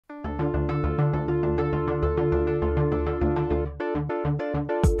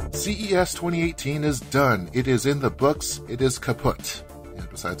CES 2018 is done. It is in the books. It is kaput. And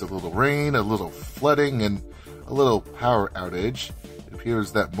besides a little rain, a little flooding, and a little power outage, it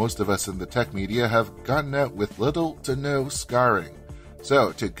appears that most of us in the tech media have gotten out with little to no scarring.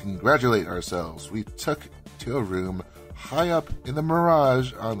 So, to congratulate ourselves, we took to a room high up in the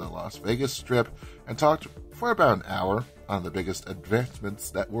Mirage on the Las Vegas Strip and talked for about an hour on the biggest advancements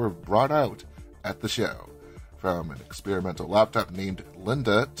that were brought out at the show. From an experimental laptop named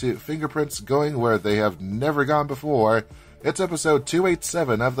Linda to fingerprints going where they have never gone before, it's episode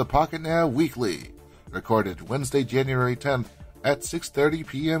 287 of the Pocketnow Weekly. Recorded Wednesday, January 10th at 6:30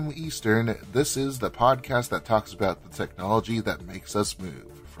 p.m. Eastern, this is the podcast that talks about the technology that makes us move.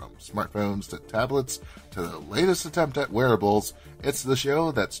 From smartphones to tablets to the latest attempt at wearables, it's the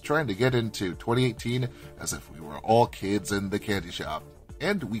show that's trying to get into 2018 as if we were all kids in the candy shop.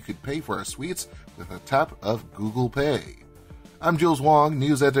 And we could pay for our sweets with a tap of Google Pay. I'm Jules Wong,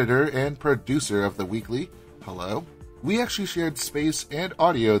 news editor and producer of the Weekly. Hello. We actually shared space and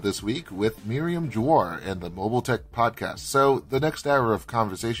audio this week with Miriam Jawar and the Mobile Tech Podcast, so the next hour of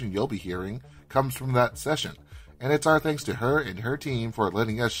conversation you'll be hearing comes from that session. And it's our thanks to her and her team for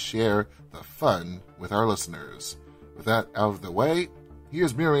letting us share the fun with our listeners. With that out of the way,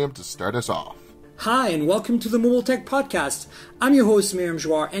 here's Miriam to start us off. Hi, and welcome to the Mobile Tech Podcast. I'm your host, Miriam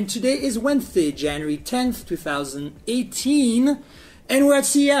Jawar, and today is Wednesday, January 10th, 2018, and we're at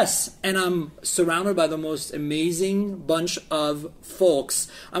CES, and I'm surrounded by the most amazing bunch of folks.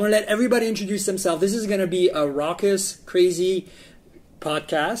 I'm going to let everybody introduce themselves. This is going to be a raucous, crazy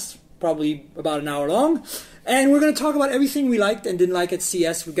podcast, probably about an hour long, and we're going to talk about everything we liked and didn't like at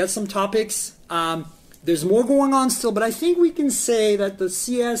CES. We've got some topics. There's more going on still, but I think we can say that the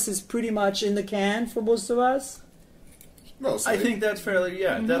CES is pretty much in the can for most of us. Mostly. I think that's fair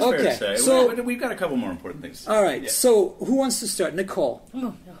to say. So, we've got a couple more important things. All right, so who wants to start? Nicole. Oh,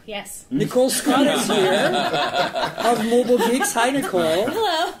 no, yes. Nicole Scott is here of Mobile Geeks. Hi, Nicole.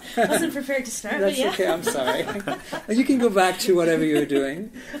 Hello. I wasn't prepared to start, That's but yeah. okay, I'm sorry. You can go back to whatever you're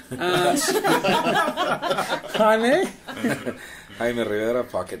doing. Jaime. Jaime Rivera,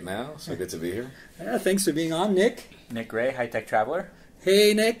 Pocketnow. So good to be here. Yeah, thanks for being on, Nick. Nick Ray, High Tech Traveler.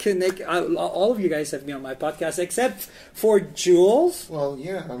 Hey, Nick. All of you guys have been on my podcast except for Jules. Well,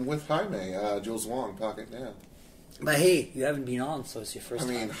 yeah, I'm with Jaime, Jules Wong, Pocketnow. But hey, you haven't been on, so it's your first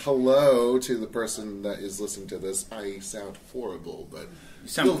time. Hello to the person that is listening to this. I sound horrible, but... You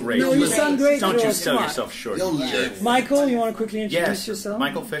sound great. No, you sound great. Don't you Jules, sell come on. yourself short. Michael, you want to quickly introduce yourself?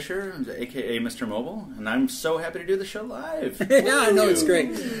 Michael Fisher, a.k.a. Mr. Mobile, and I'm so happy to do the show live. Yeah, I know, it's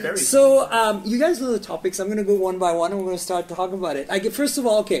great. So, you guys know the topics. I'm going to go one by one, and we're going to start talking about it. First of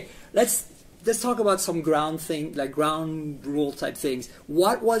all, okay, let's talk about some ground rule type things.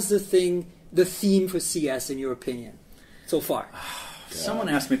 What was the theme for CES in your opinion, so far? Someone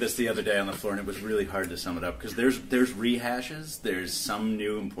asked me this the other day on the floor, and it was really hard to sum it up, because there's rehashes, there's some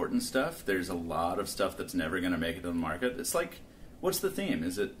new important stuff, there's a lot of stuff that's never going to make it to the market. It's like, what's the theme?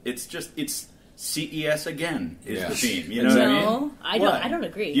 It's CES again is the theme. You know what I mean? I don't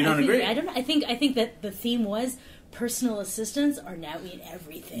agree. You don't agree? I think that the theme was personal assistants are now in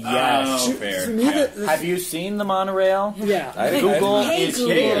everything. Yes. Fair. For me, Have you seen the monorail? Yeah. Google Hey, is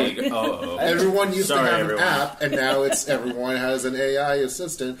Google. here. Everyone used to have everyone. an app, and now everyone has an AI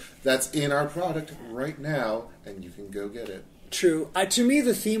assistant that's in our product right now, and you can go get it. True. To me,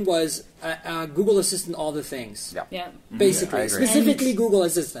 the theme was Google Assistant, all the things. Yeah. Yeah. Basically, I agree. specifically Google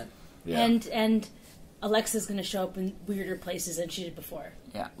Assistant. Yeah. And Alexa's going to show up in weirder places than she did before.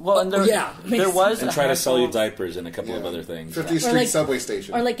 Yeah. Well, and there was And a try to sell you handful- diapers and a couple of other things. 50th Or Street like- subway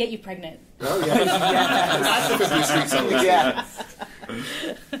station. Or get you pregnant. Oh, yeah. That's the 50th Street subway station. Yeah.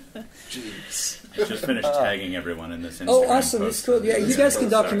 Jeez. I just finished tagging everyone in this Instagram Oh, awesome! post. It's cool. Yeah, you guys can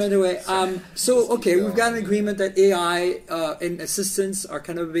document away. We've got an agreement that AI and assistants are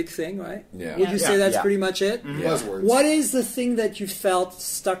kind of a big thing, right? Yeah. Would you say that's Yeah. pretty much it? Buzzwords. What is the thing that you felt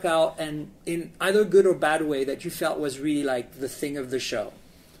stuck out, and in either good or bad way, that you felt was really like the thing of the show?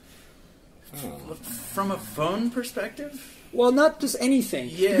 From a phone perspective? Well, not just anything.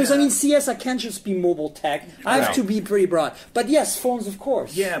 Yeah. Because, CES, I can't just be mobile tech. I have Right. to be pretty broad. But yes, phones, of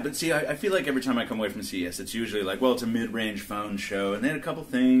course. Yeah, but see, I feel like every time I come away from CES, it's usually like, well, it's a mid-range phone show, and they had a couple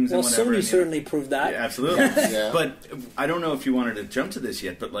things. Well, and whatever, Sony and, certainly proved that. Yeah, absolutely. Yeah. But I don't know if you wanted to jump to this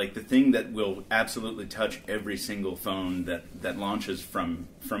yet, but like the thing that will absolutely touch every single phone that launches from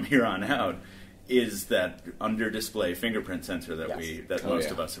here on out is that under-display fingerprint sensor that most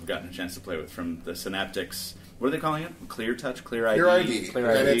of us have gotten a chance to play with from the Synaptics. What are they calling it? Clear Touch, Clear ID.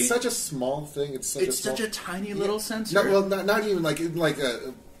 Clear ID. And it's such a small thing. It's such a tiny little sensor. No, well, not even like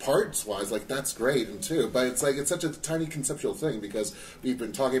parts-wise, like, that's great, and too, but it's like, it's such a tiny conceptual thing, because we've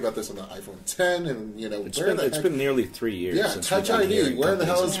been talking about this on the iPhone 10, and, you know, it's been nearly 3 years since Touch ID, where the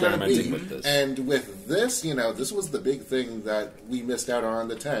hell is it going to be? with this. And with this, you know, this was the big thing that we missed out on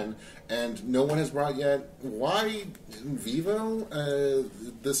the 10, and no one has brought yet. Why Vivo?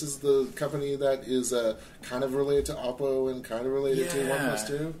 This is the company that is kind of related to Oppo and kind of related to OnePlus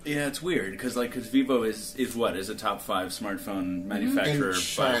too. Yeah, it's weird because Vivo is a top 5 smartphone manufacturer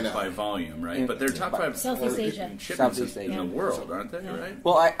by volume, right? But they're top 5 Southeast Asia. Southeast in the world, aren't they? Right?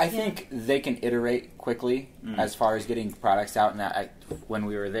 Well, I think they can iterate quickly as far as getting products out. And when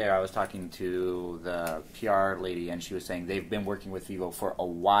we were there, I was talking to the PR lady, and she was saying they've been working with Vivo for a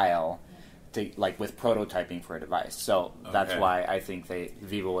while, with prototyping for a device. So that's why I think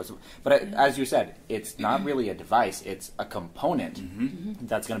Vivo was. But as you said, it's not really a device; it's a component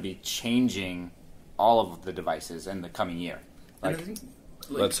that's going to be changing all of the devices in the coming year.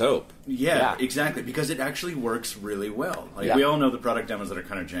 Let's hope. Yeah, exactly, because it actually works really well. We all know the product demos that are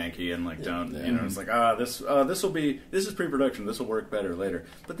kind of janky and you know, it's like this is pre-production. This will work better later.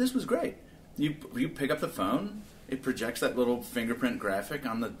 But this was great. You pick up the phone. It projects that little fingerprint graphic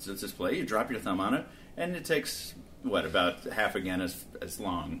on the display. You drop your thumb on it, and it takes about half again as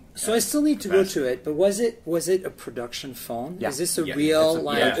long. So I still need to go to it. But was it a production phone? Yeah. Is this a real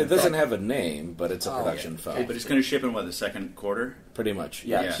It doesn't have a name, but it's a production phone. But it's going to ship in the second quarter. Pretty much.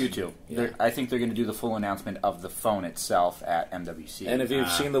 Yeah, Q2. Yeah. I think they're going to do the full announcement of the phone itself at MWC. And if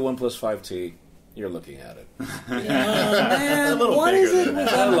you've seen the OnePlus 5T, you're looking at it. Man, what is it with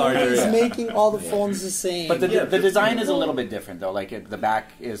everybody's making all the phones the same? But the design is a little bit different, though. The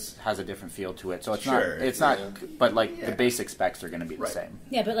back has a different feel to it, so it's not. But the basic specs are going to be the same.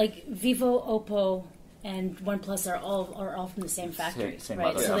 Yeah, but Vivo, Oppo, and OnePlus are all from the same factory, same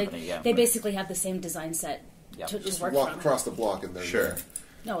right? mother So company, they basically have the same design set to Just work walk from. across the block and they're there.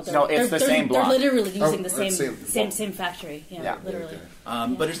 No, it's the same block. They're literally using the same same factory. Yeah, literally.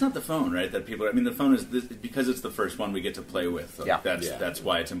 But it's not the phone, right? That people. I mean, the phone is because it's the first one we get to play with. That's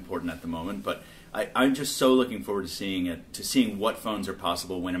why it's important at the moment. But I'm just so looking forward to seeing what phones are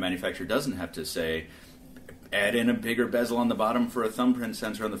possible when a manufacturer doesn't have to say, add in a bigger bezel on the bottom for a thumbprint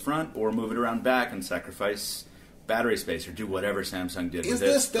sensor on the front, or move it around back and sacrifice battery space, or do whatever Samsung did. Is with the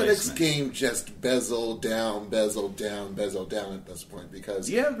its aesthetics placement. game just bezel down, bezel down, bezel down at this point? Because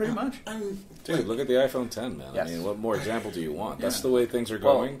pretty much. Dude, look at the iPhone 10, man. Yes. I mean, what more example do you want? That's the way things are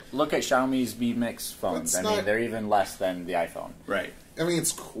going. Well, look at Xiaomi's Mi Mix phones. They're even less than the iPhone. Right. I mean,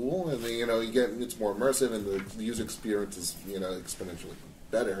 it's cool, and it's more immersive, and the user experience is exponentially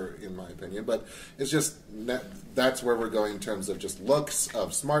better, in my opinion. But it's just that's where we're going in terms of just looks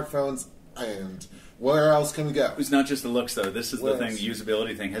of smartphones. And where else can we go? It's not just the looks, though. This is the thing, the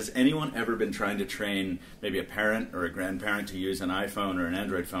usability thing. Has anyone ever been trying to train maybe a parent or a grandparent to use an iPhone or an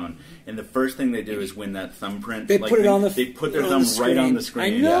Android phone? And the first thing they do is when that thumbprint. They put it on They put their thumb right on the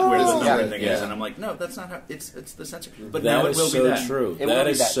screen. I know. Where the thumbprint thing is, and I'm like, no, that's not how. It's the sensor. But now it will be that. True. That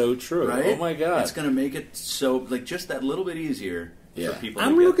is so true. Right? Oh my god! It's going to make it so just that little bit easier. For people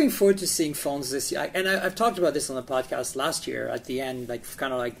I'm looking forward to seeing phones this year, and I've talked about this on the podcast last year at the end,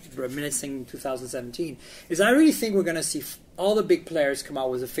 kind of reminiscing 2017. Is I really think we're going to see all the big players come out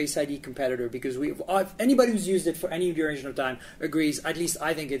with a Face ID competitor, because anybody who's used it for any duration of time agrees. At least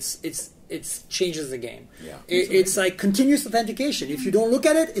I think it changes the game. Yeah. It's like continuous authentication. If you don't look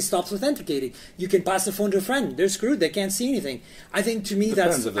at it, it stops authenticating. You can pass the phone to a friend. They're screwed. They can't see anything. I think to me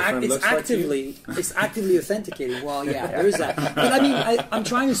it's actively authenticating. Well, yeah, there is that. But I mean, I'm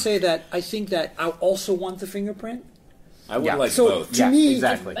trying to say that I think that I also want the fingerprint. I would like so both. To me,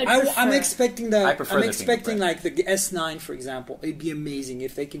 exactly. I'm expecting that. I prefer I'm the expecting fingerprint. the S9, for example. It'd be amazing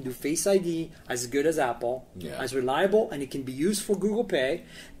if they can do Face ID as good as Apple, as reliable, and it can be used for Google Pay.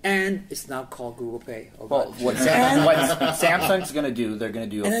 And it's not called Google Pay. What Samsung's going to do, they're going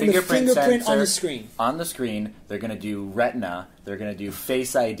to do a fingerprint sensor on the screen. On the screen, they're going to do Retina. They're going to do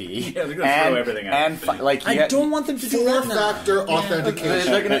Face ID. Yeah, they're going to throw everything out. I don't want them to do four-factor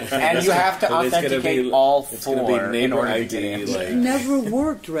authentication. And you have to authenticate all it's four gonna be in order ID, to get in. It never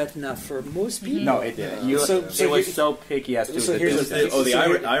worked, Retina, for most people. No, it didn't. It was so picky as to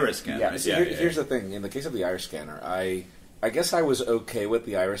the iris scan. Yeah. Right? Here's the thing. In the case of the iris scanner, I guess I was okay with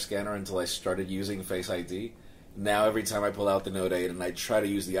the iris scanner until I started using Face ID. Now every time I pull out the Note 8 and I try to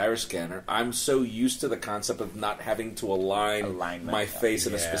use the iris scanner, I'm so used to the concept of not having to align my face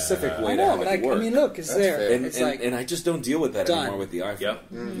in a specific way to have it work. I mean, look, it's there. And I just don't deal with that anymore with the iPhone. Yep.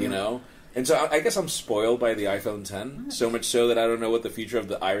 You know? And so I guess I'm spoiled by the iPhone 10, so much so that I don't know what the future of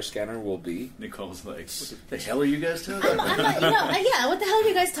the iris scanner will be. Nicole's like, what the hell are you guys talking I'm about? not, yeah, what the hell are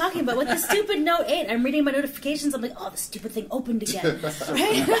you guys talking about? With the stupid Note 8, I'm reading my notifications, I'm like, oh, the stupid thing opened again. Right?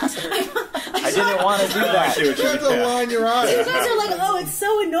 I didn't want to do I that. see what You have to mean. line your You eyes. guys are like, oh, it's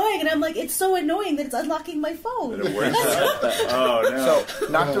so annoying. And I'm like, it's so annoying that it's unlocking my phone. It works. Oh, no. So,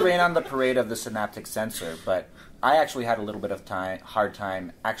 not to rain on the parade of the synaptic sensor, but I actually had a little bit of hard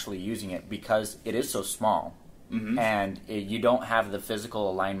time actually using it because it is so small. And you don't have the physical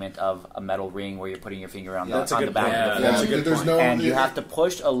alignment of a metal ring where you're putting your finger on, That's the, a on good the back point. of the Yeah, phone. that's a good there's point. no, And you have to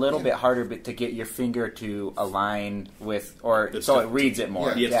push a little bit harder to get your finger to align with, or It's so to- it reads it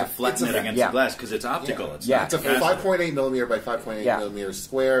more. You have to flatten it against Yeah. the glass because it's optical. Yeah. It's Yeah. not It's a capacitive. 5.8 millimeter by 5.8 Yeah. millimeter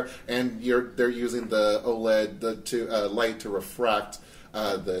square, and they're using the OLED light to refract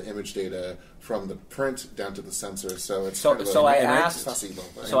the image data from the print down to the sensor. So it's kind of So I a asked. fussy little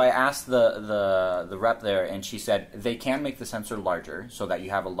thing. So I asked the rep there, and she said they can make the sensor larger so that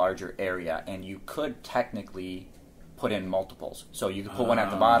you have a larger area, and you could technically put in multiples. So you could put one at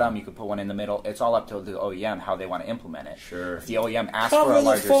the bottom, you could put one in the middle. It's all up to the OEM how they want to implement it. Sure. If the OEM asks Cover for a the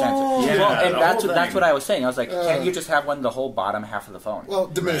larger phone. sensor, Yeah, well, and the that's whole that's thing. what I was saying. I was like, can't you just have one the whole bottom half of the phone? well,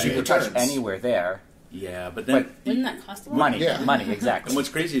 diminishing You can touch returns. anywhere there. Yeah, but then... Wouldn't that cost a lot? Money, Yeah. money, exactly. And what's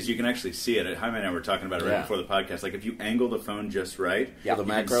crazy is you can actually see it. Jaime and I were talking about it right Yeah. before the podcast. Like if you angle the phone just right, Yeah. The you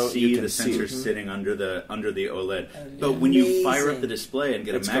macro, can see you can the see sensor it. sitting under the OLED. But when you fire up Amazing. the display and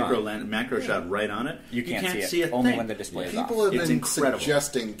get It's a macro gone. macro shot right on it, You can't see it. see a Only thing. when the display is off. People have It's been incredible.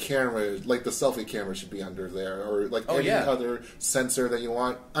 suggesting cameras, like the selfie camera, should be under there, or like any yeah. other sensor that you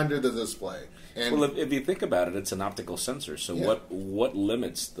want under the display. And Well, if you think about it, it's an optical sensor. So Yeah. what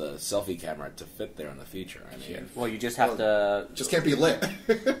limits the selfie camera to fit there in the future? I mean, Well, you just have to. just can't be lit.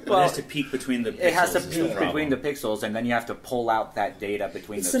 It has to peek between the pixels. It has to is the peek problem. between the pixels, and then you have to pull out that data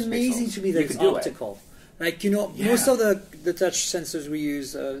between It's those amazing pixels. to me You that it's can do it. optical. Like, most of the touch sensors we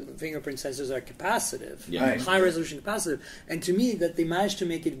use, fingerprint sensors, are capacitive, Yeah. Right. high resolution capacitive. And to me, that they managed to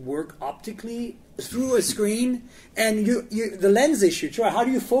make it work optically through a screen, and the lens issue. Try, how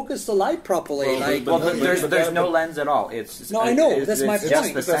do you focus the light properly? Well, there's no lens at all. It's No, I know. That's my it's just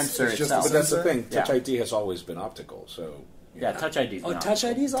point. the But that's- sensor it's just itself. but that's the thing. Yeah. Touch ID has always been optical. So Yeah, Touch ID. is Oh, not. Touch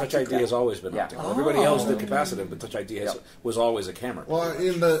ID is Touch optical. ID has always been Yeah. optical. Everybody else did Oh. capacitive, but Touch ID Yeah. was always a camera. Well,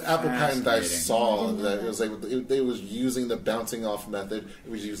 in the Apple patent I Fascinating. saw that it was like it was using the bouncing off method.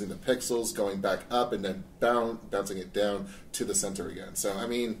 It was using the pixels going back up and then bouncing it down to the center again. So I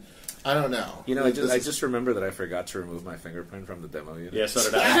mean, I don't know. You know, I This- just remember that I forgot to remove my fingerprint from the demo unit. Yeah, so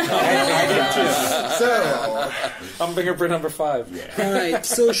did I. so I'm fingerprint number 5. All right,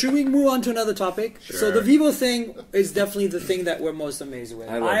 so should we move on to another topic? So the Vivo thing is definitely the thing that we're most amazed with.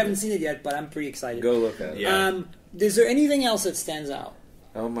 I love I haven't it. seen it yet, but I'm pretty excited. Go look at it. Yeah. Is there anything else that stands out?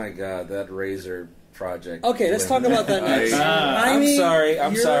 Oh my god, that Razer project. Okay, let's talk about that next. I I'm mean, sorry.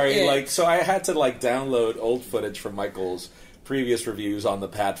 I'm you're sorry. it. Like, so I had to download old footage from Michael's previous reviews on the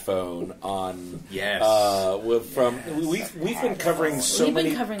Pat phone on Yes. we've been covering so We've many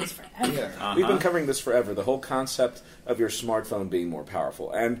been covering this forever. yeah. We've been covering this forever. The whole concept of your smartphone being more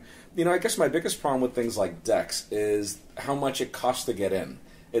powerful. And, I guess my biggest problem with things like DeX is how much it costs to get in.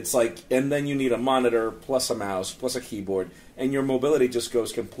 It's like, and then you need a monitor, plus a mouse, plus a keyboard, and your mobility just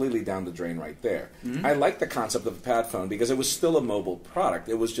goes completely down the drain right there. I like the concept of a pad phone because it was still a mobile product.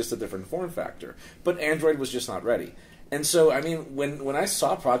 It was just a different form factor. But Android was just not ready. And so, I mean, when I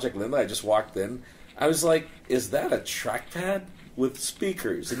saw Project Linda, I just walked in, I was like, is that a trackpad with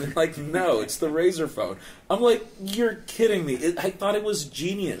speakers? And they're like, no, it's the Razer phone. I'm like, you're kidding me. I thought it was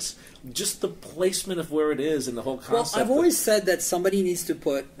genius. Just the placement of where it is and the whole Well, concept. I've always said that somebody needs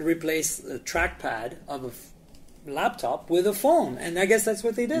to replace the trackpad of a laptop with a phone, and I guess that's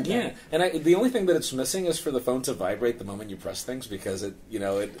what they did. Yeah, and the only thing that it's missing is for the phone to vibrate the moment you press things because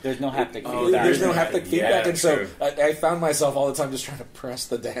There's no haptic Oh, feedback. there's no Yeah, haptic feedback, yeah, and so true. I found myself all the time just trying to press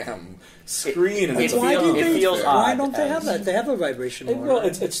the damn screen, and it's Why do It they? feels Why odd don't they as- have that? They have a vibration motor. well,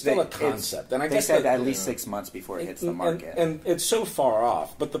 it's still a They- concept, and I They guess said that- at least 6 months before it hits the and- market. and it's so far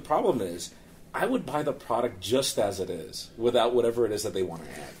off. But the problem is, I would buy the product just as it is, without whatever it is that they want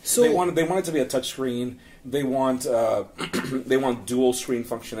to add. So- they want it to be a touchscreen. They want they want dual screen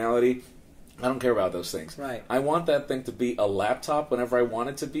functionality. I don't care about those things. Right. I want that thing to be a laptop whenever I want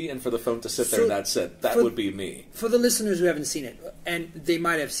it to be, and for the phone to sit there So- and that's it. That for- would be me. For the listeners who haven't seen it, and they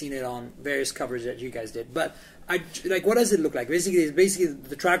might have seen it on various covers that you guys did, but like, what does it look like? Basically,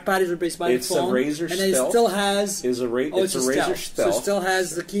 the trackpad is replaced by the phone. It's a Razer and Stealth. it still has. It's a Razer Stealth. So it still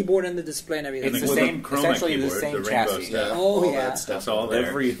has the keyboard and the display and everything. It's the same, Chroma essentially the keyboard, same the chassis. rainbow stuff. Oh, yeah. that stuff. That's all there.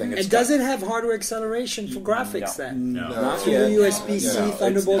 Everything. And does it have hardware acceleration for graphics then? No. Not Through yet. USB-C, No,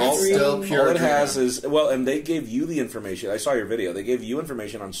 Thunderbolt it's 3? still pure All it dream. has is, well, and they gave you the information. I saw your video. They gave you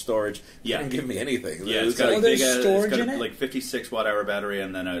information on storage. Yeah. They didn't give me anything. Yeah, It it's was got like- a there's big, storage it's got in a, it? like 56 watt-hour battery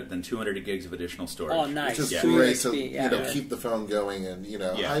and then 200 gigs of additional storage. Oh, nice. Which is Yeah. great to USB, yeah. keep the phone going, and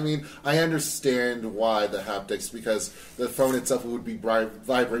Yeah. I mean, I understand why the haptics, because the phone itself would be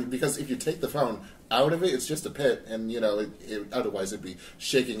vibrant. Because if you take the phone out of it, it's just a pit, and otherwise it'd be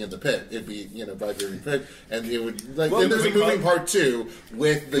shaking in the pit. It'd be vibrating pit, and it would like. Well, then there's a we call moving it- part too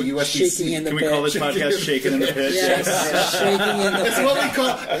with the USB-C. Shaking in the Can we pit. call this podcast Shaking in the Pit? Yes, shaking in the It's what we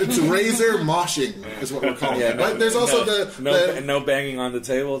call it's Razer moshing is what we're calling it. But there's also no banging on the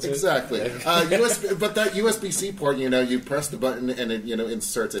table. Too. Exactly. USB, but that USB-C port, you press the button and it,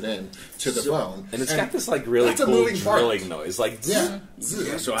 inserts it in to the phone. And it's got this like really that's a cool moving part. drilling noise. Like Yeah.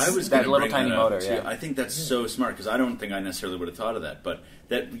 So I was That gonna little bring tiny that up, motor, too. yeah. I think that's so smart because I don't think I necessarily would have thought of that. But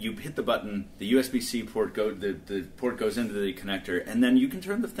that you hit the button, the USB-C port the port goes into the connector, and then you can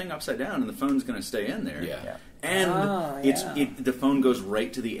turn the thing upside down, and the phone's going to stay in there. Yeah. And the phone goes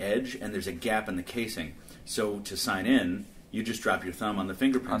right to the edge, and there's a gap in the casing. So to sign in, you just drop your thumb on the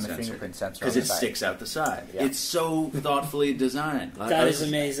fingerprint sensor because it sticks out the side. Yeah. It's so thoughtfully designed. That is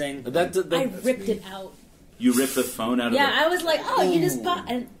amazing. I ripped it out. You rip the phone out of Yeah, the... I was like, oh, you just bought,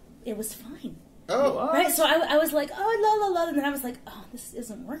 and it was fine. Oh. Right, so I was like, oh, la la la, and then I was like, oh, this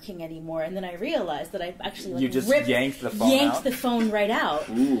isn't working anymore, and then I realized that I actually You just yanked the phone out? the phone right out.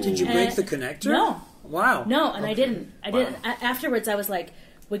 Did you break And- the connector? No. Wow. No, and I didn't. Afterwards, I was like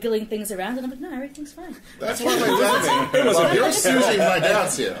wiggling things around, and I'm like, no, everything's fine. That's why my dad's here. You're sushi, my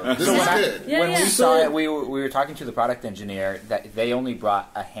dad's here. This is good. Yeah, when yeah. we saw it, we were talking to the product engineer that they only brought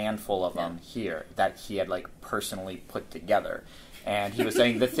a handful of them here that he had like personally put together, and he was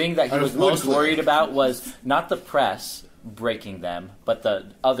saying the thing that he was most worried about was not the press breaking them, but the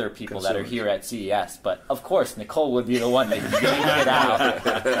other people that are here at CES. But of course, Nicole would be the one that yanked it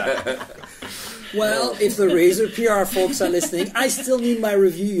out. Well, if the Razer PR folks are listening, I still need my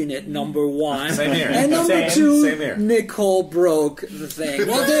review unit, number one. Same here. And number Same two, here. Nicole broke the thing.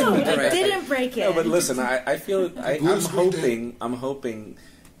 Well, didn't I break it. didn't break it. No, but listen, I feel I'm hoping,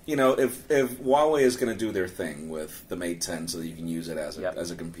 if Huawei is going to do their thing with the Mate 10 so that you can use it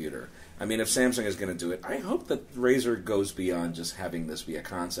as a computer. I mean, if Samsung is going to do it, I hope that Razer goes beyond just having this be a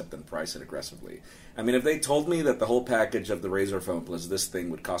concept and price it aggressively. I mean, if they told me that the whole package of the Razer phone plus this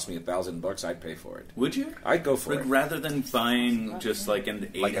thing would cost me $1,000, I'd pay for it. Would you? I'd go for it. Rather than buying just like an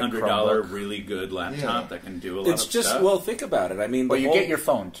Like a $800 Chromebook. really good laptop that can do a lot It's of just stuff. well, think about it. I mean, Well, the you whole- get your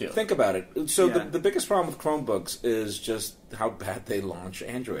phone too. Think about it. So Yeah. the biggest problem with Chromebooks is just how bad they launch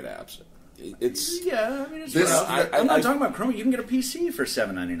Android apps. It's Yeah, I mean, it's This- I'm not talking about Chrome. You can get a PC for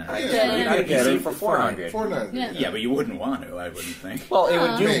 $799. Yeah. You got a get PC it. for $400. $490. Yeah. Yeah, but you wouldn't want to. I wouldn't think. Well, it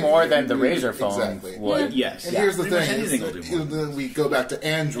would do Maybe. more than the Razer phone Exactly. would. Yes. And here's the Pretty much thing: anything will do more. then we go back to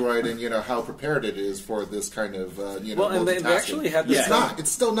Android and how prepared it is for this kind of well, and they multitasking. actually had this. It's not.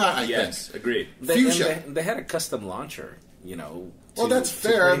 It's still not. I Yes, think. agreed. Fuchsia. They had a custom launcher. Well, to- that's to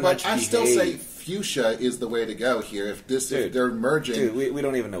fair, pretty but much I still say behave. Fuchsia is the way to go here. If Dude. they're merging, Dude, we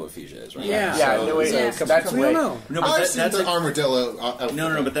don't even know what Fuchsia is, right? Yeah. Yeah, So- the way Yeah. that's We don't know. No, but I've that, seen that's the a, armadillo. Outfit.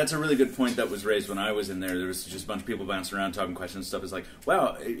 no, but that's a really good point that was raised when I was in there. There was just a bunch of people bouncing around talking questions and stuff. It's like,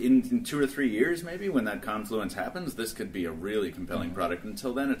 wow, in 2 or 3 years, maybe when that confluence happens, this could be a really compelling product.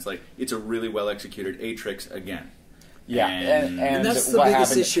 Until then, it's like it's a really well executed Atrix again. Yeah, And- And that's the what biggest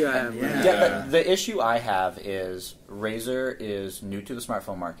happened- issue I have. Yeah. Yeah, the issue I have is Razer is new to the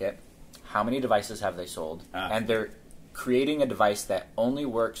smartphone market. How many devices have they sold? And they're creating a device that only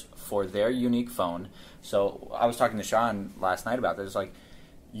works for their unique phone. So I was talking to Sean last night about this. It's like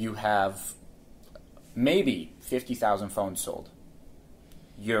you have maybe 50,000 phones sold.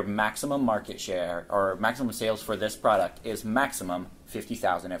 Your maximum market share or maximum sales for this product is maximum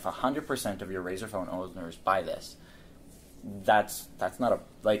 50,000. If 100% of your Razer phone owners buy this, that's not a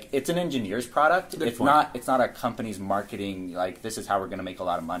it's an engineer's product. Good It's point. not a company's marketing this is how we're going to make a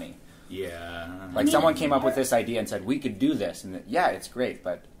lot of money. Yeah. Someone came up with this idea and said we could do this, and yeah, it's great,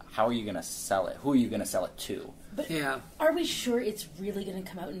 but how are you going to sell it? Who are you going to sell it to? But Yeah. are we sure it's really going to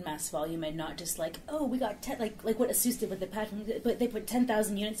come out in mass volume and not just we got like what Asus did with the patent, but they put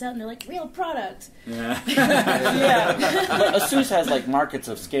 10,000 units out and they're like real product. Yeah. But Asus has markets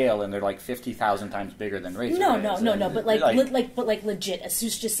of scale, and they're 50,000 times bigger than Razer. No, is. but And, legit,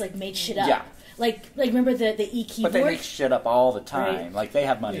 Asus just made shit up. Yeah. Like remember the e keyboard? But they make shit up all the time. Right. Like they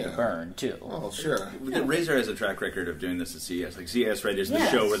have money to Yeah. burn too. Oh, sure. Razer has a track record of doing this at CES. Like CES, right? There's the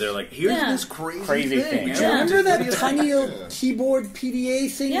Yes. show where they're like, "Here's Yeah. this crazy Crazy thing." thing. Yeah. Do you remember that Video- tiny little keyboard PDA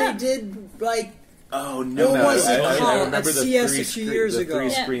thing Yeah. they did? Like, Oh no! What was it I called? remember At the CS three a few years the ago.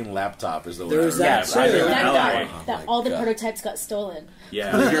 three-screen laptop is the one. There was I that remember. too. That Ally. got my all the God. prototypes got stolen.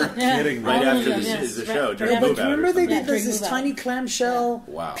 Yeah, You're kidding me. right All of after them, the, yes. the Right- show right during after- move but out. remember they Yeah, did during this Move Out. tiny clamshell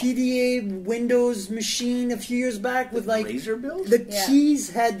Wow. PDA Windows machine a few years back with like Razer build? the Yeah. keys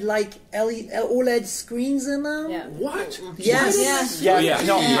had like OLED screens in them. Yeah. What? Yes. Yeah, Yeah.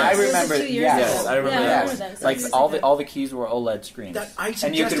 no, Yes. I This was remember. 2 years Yes, ago. I remember Yeah, that. I remember that. Like Years all ago. the keys were OLED screens, That, I and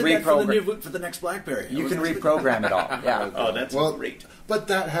you could suggested that for the reprogram. new for the next BlackBerry. You can reprogram it all. Yeah. Oh, that's Well, great. but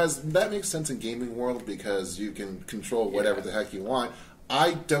that makes sense in gaming world because you can control whatever the heck you want.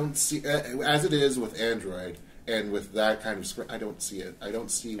 I don't see as it is with Android and with that kind of screen. I don't see it. I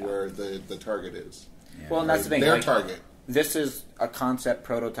don't see where the target is. Well, and that's the thing. Their like, target. This is a concept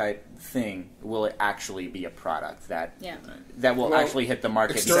prototype thing. Will it actually be a product that Yeah. will Well, actually hit the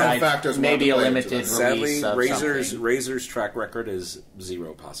market? external besides factors will maybe a have to play into limited that. release Sadly, of something? Razer's track record is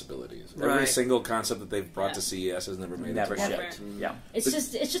zero possibilities. Every Right. single concept that they've brought Yeah. to CES has never made Never it to Never. shipped. Yeah. It's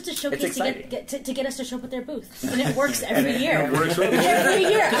just a showcase exciting. to get us to show up at their booth, and it works every year. It works well. Every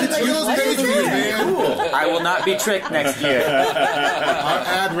year. I'm It's like, real what estate is for you, that? man. I will not be tricked next year. Our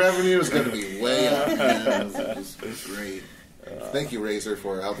ad revenue is going to be way up. Man. This is great. Thank you, Razer,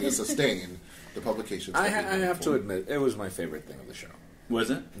 for helping us sustain the publications. I that we have to for. admit, it was my favorite thing of the show. Was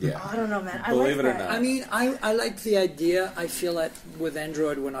it? Yeah. I don't know, man. I Believe like it or that. not. I mean, I like the idea. I feel that with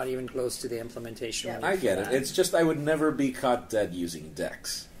Android, we're not even close to the implementation. Yeah. I get it. It's just I would never be caught dead using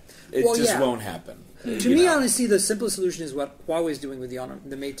DeX. It Well, just yeah. won't happen. To me, honestly, the simplest solution is what Huawei is doing with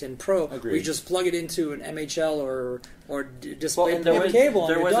the Mate 10 Pro. Agreed. Where you just plug it into an MHL or display and there was- cable,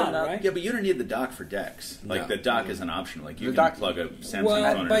 there and you're was done, another- right? Yeah, but you don't need the dock for DeX. Like No. the dock is an option. Like you The can dock- plug a Samsung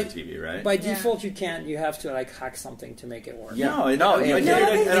Well, phone by- into the TV, right? By Yeah. default, you can't. You have to like hack something to make it work. No, it- No, They they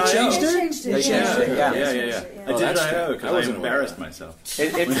changed it? changed it. They changed it, yeah. Yeah. Oh, I did that's it true. out because I I wasn't aware of embarrassed that. myself.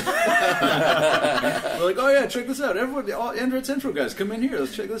 It's We're like, oh yeah, check this out. Everyone, all Android Central guys, come in here.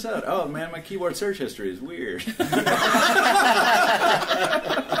 Let's check this out. Oh man, my keyboard search history is weird.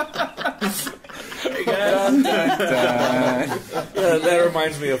 Hey guys. That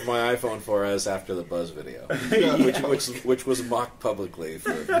reminds me of my iPhone 4S after the Buzz video, which was mocked publicly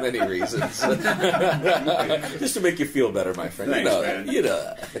for many reasons, just to make you feel better, my friend. Thanks, you know, man. you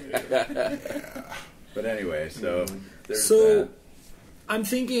know. But anyway, so there's So, that. I'm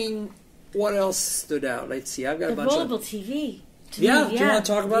thinking, what else stood out? Let's see. I've got The a bunch rollable of. TV. To Yeah, me, do you want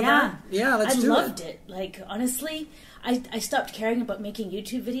to talk about that? Yeah, let's I do loved it. it. Like, honestly, I stopped caring about making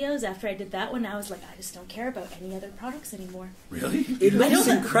YouTube videos after I did that one. I was like, I just don't care about any other products anymore. Really? It I looks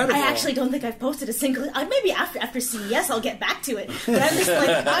don't. incredible. I actually don't think I've posted a single. Maybe after CES I'll get back to it. But I'm just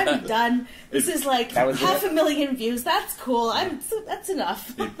like, I'm done. This is like That was 500,000 views. That's cool. That's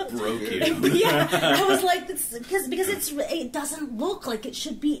enough. It broke you. Yeah, I was like, because it doesn't look like it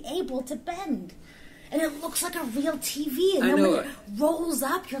should be able to bend. And it looks like a real TV, and I then know when it. it rolls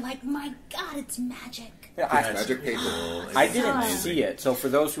up, you're like, my God, it's magic. Magic paper. I didn't Amazing. see it, so for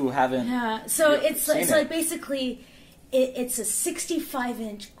those who haven't, Yeah, so it's seen like it. basically, it's a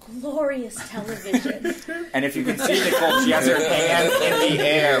 65-inch glorious television. and if you can see Nicole, she has her hands in the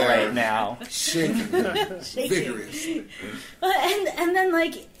air right now. Shaking. Shaking. Vigorous. and then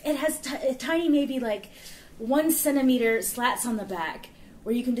like it has tiny maybe like 1 centimeter slats on the back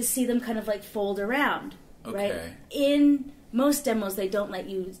where you can just see them kind of like fold around. Right. Okay. In most demos, they don't let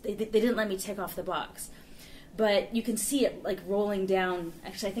you. They didn't let me take off the box. But you can see it like rolling down.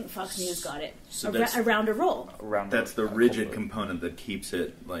 Actually, I think Fox News got it So that's- around a roll. Around That's the rigid component that keeps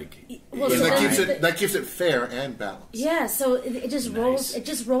it like. Well, And so that then- keeps it fair and balanced. Yeah, so it just Nice. rolls. It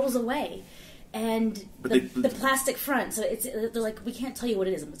just rolls away, and But the plastic front. So they're like, we can't tell you what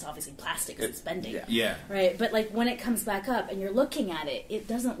it is. It's obviously plastic 'cause it's bending. Yeah. Right, but like when it comes back up and you're looking at it, it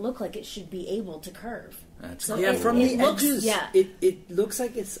doesn't look like it should be able to curve. That's So Yeah, it, from it the looks, edges, yeah, it looks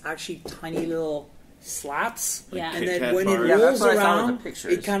like it's actually tiny little slats. Yeah. And Kit then Kat when bars. it Yeah, that's rolls what I saw in the around,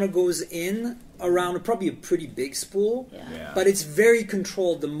 pictures. it kind of goes in around probably a pretty big spool. yeah. Yeah. But it's very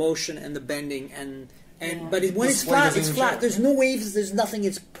controlled, the motion and the bending and Yeah. but when The it's swing flat, doesn't it's even flat. show. There's no waves. There's nothing.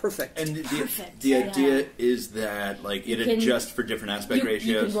 It's perfect. And the Perfect, the idea yeah. is that like it You can- adjusts for different aspect You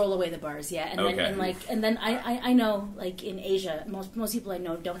ratios. can roll away the bars, yeah, and Okay. then I know like in Asia, most people I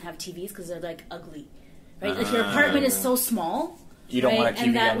know don't have TVs because they're like ugly, right? Like your apartment is so small. You don't want a TV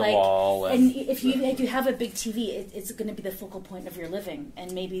and that, on the like, wall. And if you have a big TV, it's going to be the focal point of your living,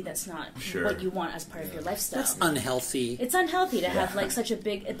 and maybe that's not what you want as part of your lifestyle. That's unhealthy. It's unhealthy to have like such a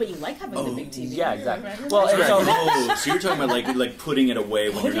big, but you like having the big TV. Yeah, exactly. Right? Well, and So you're talking about like putting it away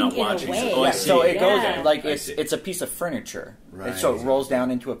when you're not Putting it watching. away. Oh, I yeah, see. so it goes Yeah. like I see. it's a piece of furniture. Right. And so it rolls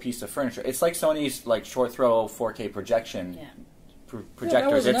down into a piece of furniture. It's like Sony's like short throw 4K projection. Yeah.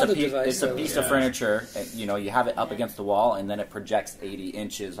 Projectors. was another It's device a that piece was- of furniture. And, you have it up against the wall, and then it projects 80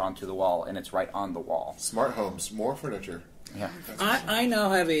 inches onto the wall, and it's right on the wall. Smart homes, more furniture. Yeah. I now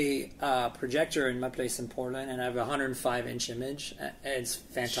have a projector in my place in Portland, and I have a 105-inch image. And it's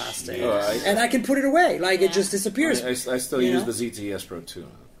fantastic, and I can put it away. Like it just disappears. I still You use know? the ZTS Pro 2.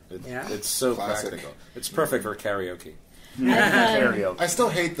 Yeah. It's so Classic. practical. It's perfect for karaoke. Karaoke. I still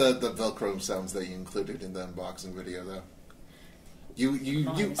hate the Velcro sounds that you included in the unboxing video, though. You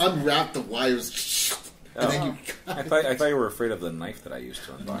unwrap the wires, and then you. I thought you were afraid of the knife that I used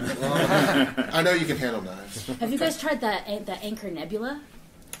to unbox. I know you can handle knives. Have you guys tried that Anchor Nebula?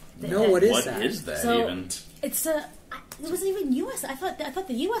 No, what is What that? is that So even? it's a. It wasn't even U.S. I thought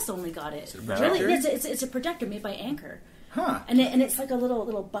the U.S. only got it. projector? Really, it's a projector made by Anchor, Huh. and it's like a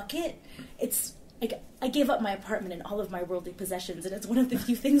little bucket. It's like I gave up my apartment and all of my worldly possessions, and it's one of the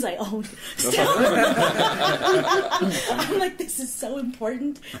few things I own. Still, I'm like, this is so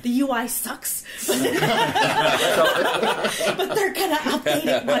important. The UI sucks, but they're gonna update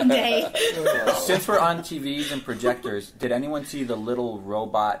it one day. Since we're on TVs and projectors, did anyone see the little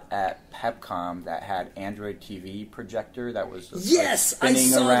robot at PepCom that had Android TV projector that was Yes, I spinning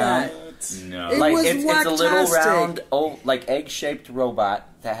saw around? that. No. It Like was it's a little whack-tastic. round, like egg-shaped robot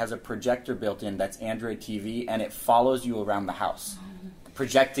that has a projector built in that's Android TV, and it follows you around the house,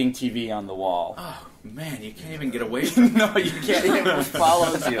 projecting TV on the wall. Oh man, you can't even get away from it. No, you can't. It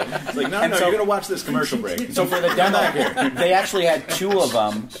follows you. It's like, no, And no, so- you're gonna watch this commercial break. So for the demo, they actually had two of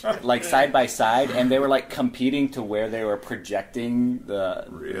them, like side by side, and they were like competing to where they were projecting the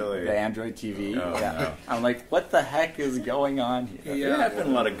Android TV. Oh, no. I'm like, what the heck is going on here? Yeah, I've been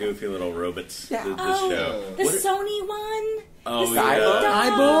a lot of goofy little robots this show. The Sony one. Oh, the Sony yeah.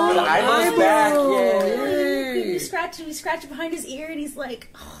 dog. The eyeballs back, Yay. We scratch it behind his ear, and he's like,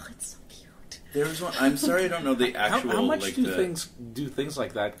 "Oh, it's so cute." There was one. I'm sorry, I don't know the actual. How much like, do the, things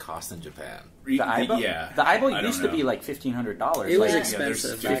like that cost in Japan? The eyeball, Yeah, the eyeball I used don't to be know. like $1,500. It was like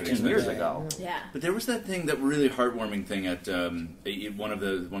expensive. 15 years ago. Yeah. But there was that thing, that really heartwarming thing at one of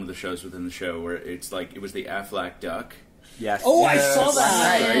the shows within the show where it's like it was the Aflac duck. Yes. Oh, I saw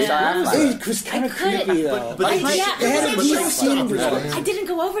that. Right, you saw Aflac. It was kind of I couldn't- creepy though. but I, they- yeah, it had a it deep was skin like- one. I didn't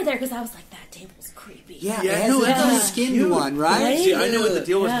go over there because I was like, that table's creepy. Yeah, Yeah, it has no, a it's deep really skin cute. one, right? Right? See, I know what the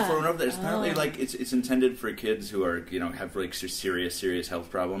deal was Yeah. before I went over there. It's apparently Oh. like it's intended for kids who are have like serious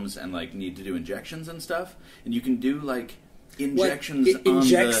health problems and like need to do injections and stuff. And you can do like injections. It on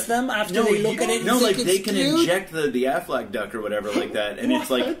injects the, them after no, they look at it and No, think like they it's can cute? inject the Aflac duck or whatever like that, and it's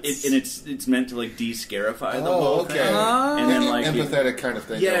like it's meant to like de-scarify the whole okay. thing. And then like Empathetic kind of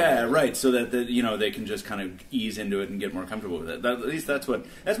thing. yeah, right. So that they can just kind of ease into it and get more comfortable with it. At least that's what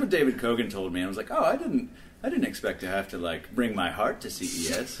David Kogan told me. I was like, oh, I didn't expect to have to like bring my heart to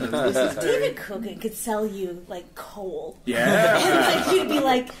CES. David Kogan could sell you like coal. Yeah. And like, you'd be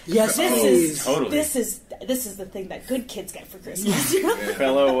like, Yes, please. Totally. This is the thing that good kids get for Christmas. You know?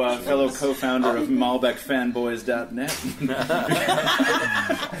 fellow co-founder of MalbecFanboys.net.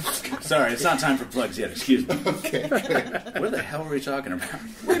 Sorry, it's not time for plugs yet. Excuse me. Okay. What the hell were we talking about?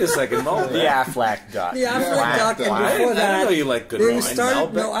 Wait a second, Malbec. The Aflac duck. The Aflac duck, and Why? before I that, didn't know you like good they wine. started.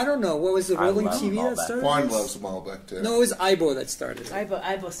 Malbec? No, I don't know. What was the I rolling love TV Malbec. that started? Juan this? loves Malbec too. No, it was Ibo that started it.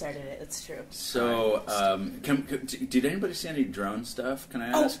 Ibo started it. It's true. So, did anybody see any drone stuff? Can I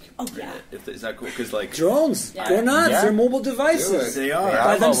ask? Oh, yeah. Is that cool? Because like Drones, Yeah. go nuts! Yeah. They're mobile devices they are.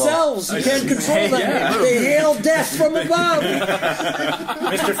 by themselves. You can't control them. Yeah. They hail death from above.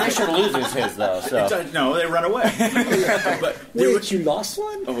 Mr. Fisher loses his though, so No, they run away. But there Wait, was- you lost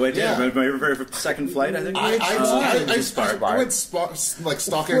one? Oh, I did. Yeah. My very second flight, I think. I went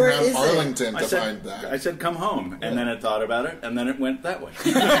stalking Where around is it? Arlington to I find I that. said, "Come home," and then I thought about it, and then it went that way.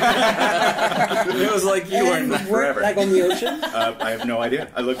 It was like you And were where- forever. like on the ocean? I have no idea.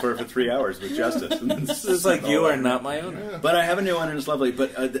 I looked for it for 3 hours with Justice. It's like you are not my owner. But I have a new one, and it's lovely.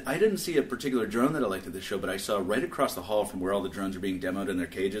 But I didn't see a particular drone that I liked at this show, but I saw right across the hall from where all the drones are being demoed in their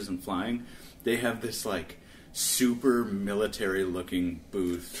cages and flying, they have this like super military looking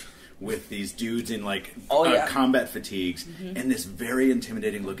booth with these dudes in like yeah. combat fatigues and this very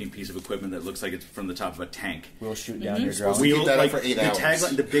intimidating looking piece of equipment that looks like it's from the top of a tank. We'll shoot down your drone. Keep that up for 8 hours.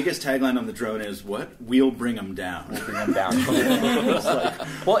 Tagline, the biggest tagline on the drone is what? We'll bring them down. We'll bring them down.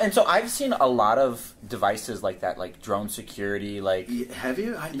 Well, and so I've seen a lot of devices like that, like drone security, like Have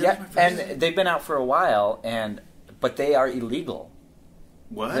you? yeah, and they've been out for a while, but they are illegal.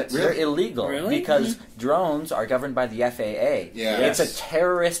 What? They're illegal Really? because drones are governed by the FAA. Yeah. It's a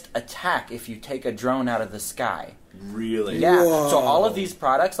terrorist attack if you take a drone out of the sky. Really? Yeah. Whoa. So all of these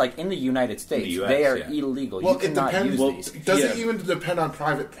products, like in the United States, US, they are yeah. illegal. Well, You it cannot depends. use these. Does it Yeah. even depend on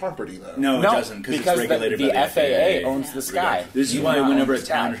private property, though? No, it doesn't because it's regulated the by the FAA owns the sky. This is You why cannot whenever own a the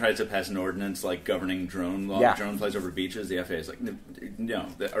town sky. tries to pass an ordinance like governing drone flights over beaches, the FAA is like, no,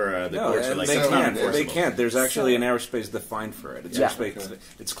 the courts are like, they it's not can't. They enforceable. can't. There's actually an airspace defined for it. It's Yeah. airspace.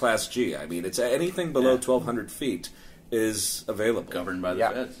 It's Class G. I mean, it's anything below 1,200 feet is available. Governed by the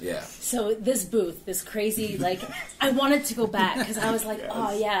Yeah. feds. Yeah. So this booth, this crazy, like, I wanted to go back because I was like,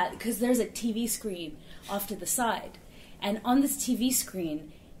 oh yeah, because there's a TV screen off to the side, and on this TV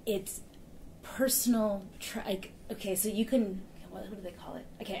screen, it's personal. Okay, so you can. What do they call it?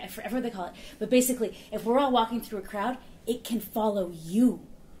 Okay, I forget what they call it. But basically, if we're all walking through a crowd, it can follow you.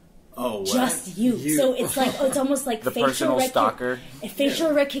 Oh, what? Just you. So it's like it's almost like The personal stalker.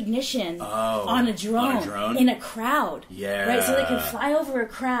 facial recognition on a drone in a crowd. Yeah. Right. So they can fly over a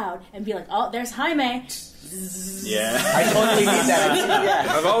crowd and be like, "Oh, there's Jaime." Yeah. I totally need that.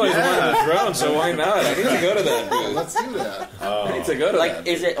 Yeah. I've always wanted a drone, so why not? I need to go to that booth. Let's do that. I need to go to Like, that.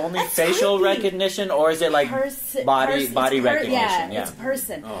 is it only That's facial creepy. recognition, or is it like body recognition? Yeah, it's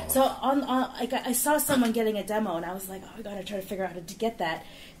person. So I saw someone getting a demo, and I was like, oh, I gotta try to figure out how to get that,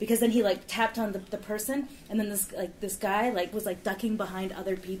 because then he like tapped on the person, and then this guy was ducking behind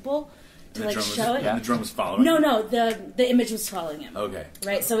other people to show it. And the drone was following. No, the image was following him. Okay.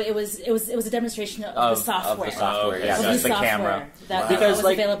 Right, so it was a demonstration of the software. Of the software, Okay. yeah, Of that's the the software camera. that Because was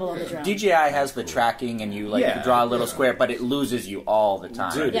like available on the drone. DJI has the tracking, and you draw a little square, but it loses you all the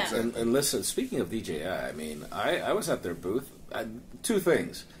time. Dude, Yeah. and listen, speaking of DJI, I mean, I was at their booth. Two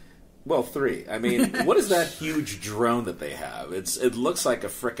things. Well, three. I mean, what is that huge drone that they have? It looks like a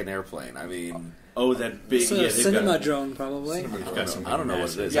frickin' airplane. I mean... Oh, that big... It's a they've cinema got- drone, probably. they've got some I don't know what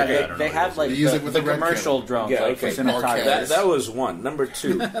it is. Yeah, I don't they know have what it like They use it with the the red commercial camera. drones, Yeah, like for okay. cinematographers. That was one. Number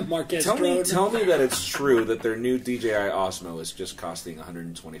two, Marquez tell drone. me that it's true that their new DJI Osmo is just costing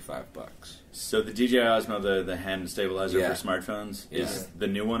 $125. So the DJI Osmo, the hand stabilizer Yeah. for smartphones, Yeah. the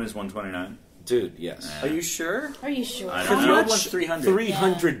new one is $129. Dude, yes. Are you sure? Are you sure? I The don't know. old one's $300.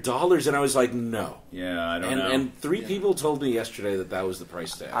 $300, and I was like, no. Yeah, I don't know. And three people told me yesterday that was the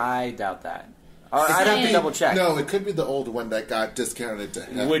price tag. I doubt that. I'd have to double check. No, it could be the old one that got discounted to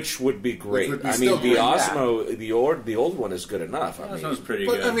hell. Which would be great. Which would be I still mean, the great, Osmo, the old one is good enough. I That mean, sounds pretty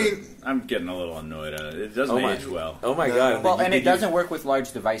But, good. I mean- but I'm getting a little annoyed at it. It doesn't age well. Oh my No. god! Well, and it doesn't work with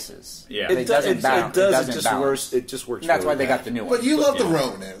large devices. Yeah. It doesn't balance. It doesn't just balance. works. It just works. And that's really why they bad. got the new one. But you love the Yeah.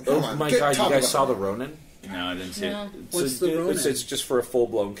 Ronin. Oh Come on, my get- god! You talk guys about saw the it. Ronin? No, I didn't see No. it. What's the Ronin? It's just for a full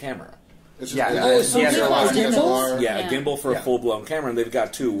blown camera. It's Yeah, it's yeah, it's they're a large DSLR. Yeah, Yeah. a gimbal for Yeah. a full blown camera, and they've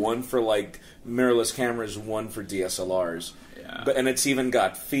got two. One for like mirrorless cameras, one for DSLRs. Yeah. And it's even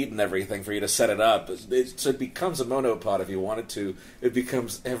got feet and everything for you to set it up. So it becomes a monopod if you wanted to. It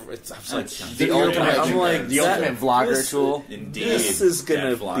becomes. I'm like, sounds The great. ultimate- I'm like the that- ultimate vlogger this- tool. Indeed. This is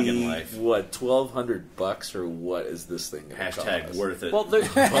gonna That vlogging be life. what $1,200 or what is this thing? Gonna Hashtag cost? worth it. Well, they're-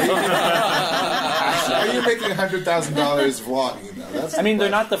 Are you making $100,000 vlogging though? That's I mean, they're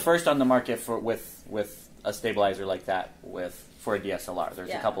not the first on the market with a stabilizer like that for a DSLR. There's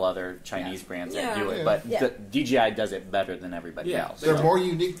a Yeah. couple other Chinese brands that Yeah. do it, Yeah. but Yeah. the DJI does it better than everybody Yeah. else. They're more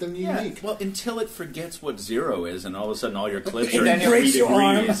unique than Yeah, unique. well, until it forgets what zero is, and all of a sudden all your clips And are then in it breaks 3 your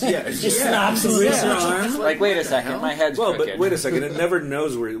arm. degrees. Yeah, Just snaps and breaks your arm. Like, wait a second, my head's Well, crooked. but wait a second. It never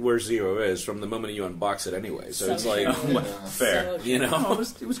knows where zero is from the moment you unbox it anyway. So, So it's like, true. fair. So you No, know.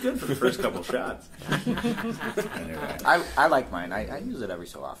 it was good for the first couple shots. Anyway. I like mine. I use it every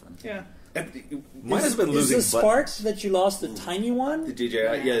so often. Yeah. Mine has been Is losing the Spark buttons. that you lost the tiny one? The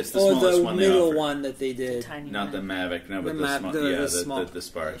DJI, yeah, it's the or smallest the one they middle offer. one that they did? tiny Not the one. Mavic, no, but The the small, the small. the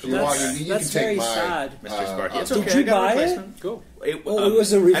Spark. If you want, Yeah. you That's can take very mine. sad. Mr. Spark. It's Did okay. you I got a buy it? replacement. Cool. It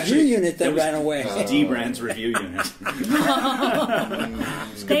was a review actually, unit that it was ran away. D Brand's review unit. It's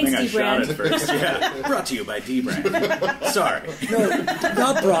a good Thanks, thing I shot D-Brand. it first. Yeah. Brought to you by D Brand. Sorry. No,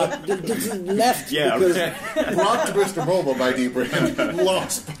 not brought. Left Yeah. because Brought to Mr. Mobile by D Brand.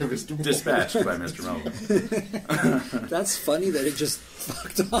 Lost by Mr. Mobile. Dispatched by Mr. Mobile. that's funny that it just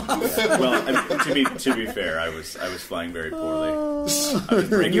fucked off. Well, I mean, to be fair, I was flying very poorly.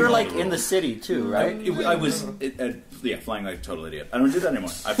 And you were like in the city too, right? I was flying like a total idiot. I don't do that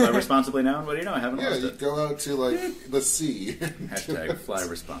anymore. I fly responsibly now, and what do you know? I haven't lost you it. go out to like the sea. Hashtag fly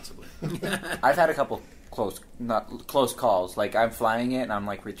responsibly. I've had a couple close calls. Like I'm flying it and I'm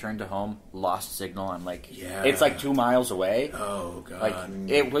like return to home, lost signal. I'm like, it's like 2 miles away. Oh god! Like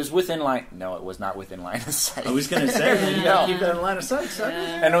it was within line. No, it was not within line of sight. I was gonna say you gotta keep that in line of sight, son.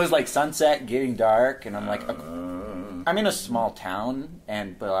 And it was like sunset, getting dark, and I'm like, I'm in a small town,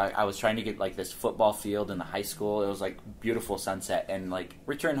 but I was trying to get like this football field in the high school. It was like beautiful sunset, and like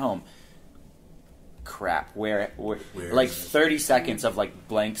return home. Crap, where like 30 seconds of like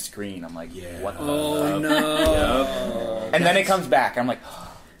blank screen. I'm like, what the fuck? No. And then it comes back. I'm like,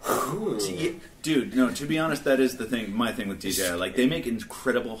 dude, no, to be honest, that is the thing, my thing with DJI. Like, they make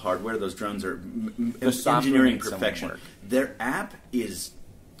incredible hardware. Those drones are engineering perfection. Their app is...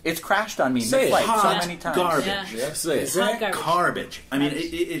 It's crashed on me mid-flight so many times. Garbage. Yeah. It's garbage. I mean,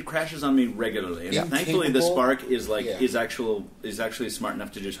 it crashes on me regularly. And thankfully, the Spark is like is actually smart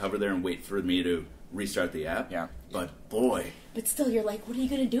enough to just hover there and wait for me to restart the app. Yeah. But boy. But still, you're like, what are you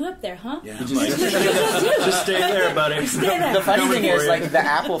going to do up there, huh? Yeah, I'm like, just stay there, buddy. The funny thing is, like, the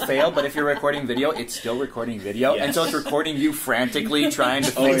app will fail, but if you're recording video, it's still recording video, and so it's recording you frantically trying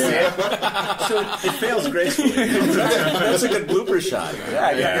to fix it. So it fails gracefully. That's a good blooper shot.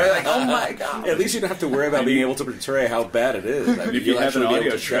 You're like, oh my god. At least you don't have to worry about being able to portray how bad it is. I mean, if you have an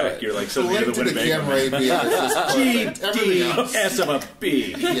audio track, you're like, so near the Winnebago. G-D-S of a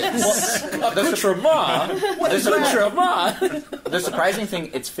B. Yes. What is that? The surprising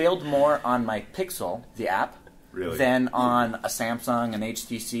thing, it's failed more on my Pixel, the app, than on a Samsung, an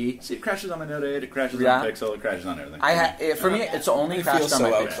HTC. See, it crashes on my Note 8, it crashes on Pixel, it crashes on everything. For me, it's only crashed on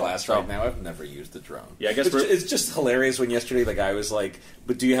my Pixel. Outclassed right now. I've never used a drone. Yeah, I guess it's just hilarious when yesterday the guy was like,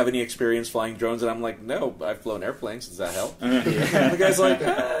 "But do you have any experience flying drones?" And I'm like, "No, I've flown airplanes. Does that help?" And the guy's like,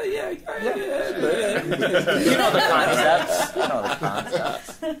 "Yeah." You know the concepts.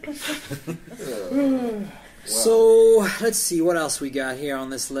 So let's see what else we got here on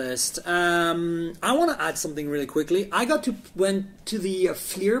this list. I want to add something really quickly. I went to the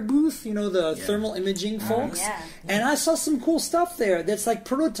FLIR booth, you know, the thermal imaging folks, and I saw some cool stuff there. That's like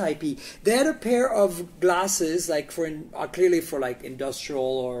prototypey. They had a pair of glasses, like clearly for like industrial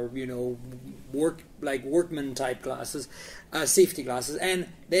or workman type glasses. Safety glasses, and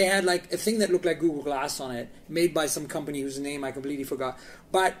they had like a thing that looked like Google Glass on it, made by some company whose name I completely forgot.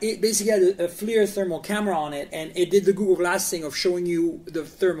 But it basically had a FLIR thermal camera on it, and it did the Google Glass thing of showing you the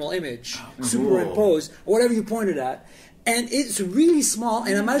thermal image superimposed, whatever you pointed at. And it's really small,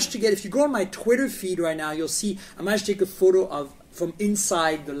 and I managed to get, if you go on my Twitter feed right now, you'll see I managed to take a photo from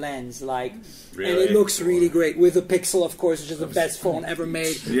inside the lens, and it looks really great with the Pixel, of course, which is the best phone ever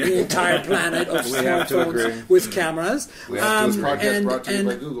made in the entire planet of smartphones with cameras. We have this project brought to you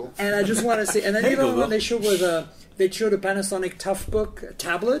by Google. And I just want to say, and then even when they showed a Panasonic Toughbook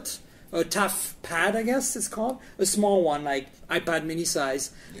tablet, or Tough Pad, I guess it's called, a small one like iPad mini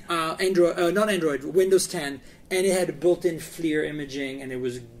size, Windows 10. And it had a built-in FLIR imaging, and it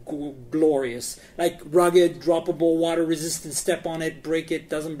was glorious. Like rugged, droppable, water-resistant, step on it, break it,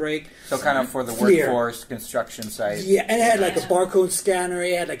 doesn't break. So kind of for the FLIR. workforce construction site. Yeah, and it had like a barcode scanner.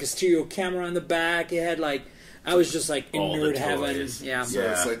 It had like a stereo camera on the back. It had like... I was just like in nerd heaven. Yeah. So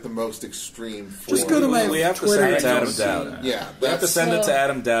it's like the most extreme form. Just go to my We have to Twitter send it to Adam Dowd. Yeah. We have to send it to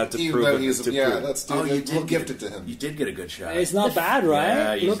Adam Dowd to prove it. Let's do it. We'll gift it to him. You did get a good shot. It's not bad,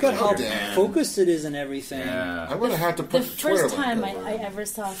 right? Yeah, Look at how focused it is and everything. Yeah. I'm going to have to put the first time I ever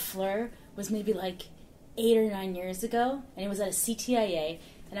saw FLIR was maybe like 8 or 9 years ago, and it was at a CTIA,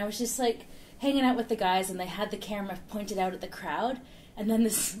 and I was just like hanging out with the guys, and they had the camera pointed out at the crowd, and then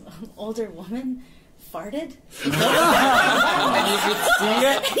this older woman farted. And you could see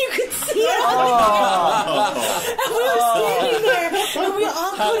it? And you could see it. And we were standing there, and we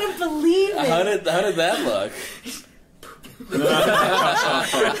all couldn't believe it. How did that look? It was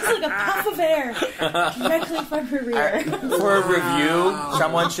like a puff of air directly from her rear. For a review,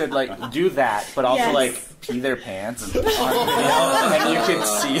 someone should like do that, but also like pee their pants, and you can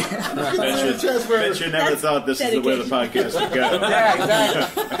see. Bet you never thought this is the way the podcast would go. Yeah,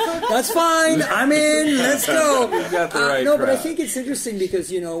 exactly. That's fine. I'm in. Let's go. You got the right no, but I crowd. think it's interesting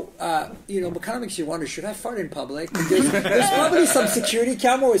because it kind of makes you wonder: should I fart in public? Because there's probably some security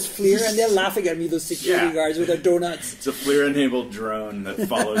camera with FLIR, and they're laughing at me. Those security guards with their donuts. It's a FLIR-enabled drone that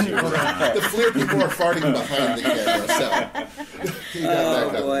follows you around. The FLIR people are farting behind the camera, so... Oh,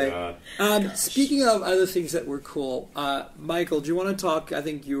 boy. Speaking of other things that were cool, Michael, do you want to talk? I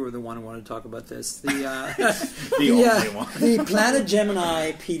think you were the one who wanted to talk about this. The only one. The Planet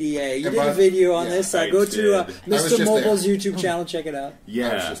Gemini PDA. You did a video on this. Go to Mr. Mobile's YouTube channel. Check it out. Yeah.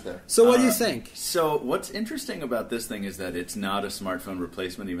 I was just there. So what do you think? So what's interesting about this thing is that it's not a smartphone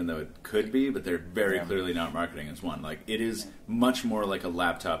replacement, even though it could be, but they're very clearly not marketing as one. Like, it is much more like a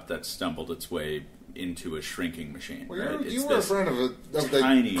laptop that stumbled its way into a shrinking machine. Well, right? you were a friend of the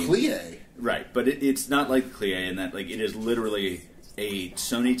tiny Clie. Right, but it's not like the Clie in that, like, it is literally a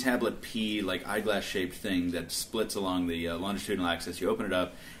Sony Tablet P, like, eyeglass-shaped thing that splits along the longitudinal axis. You open it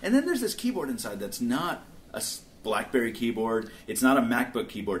up, and then there's this keyboard inside that's not a BlackBerry keyboard. It's not a MacBook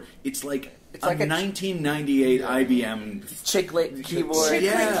keyboard. It's like a 1998 IBM Chiclet keyboard.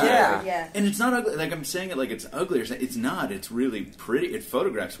 Yeah. And it's not ugly. Like, I'm saying it like it's ugly. It's not. It's really pretty. It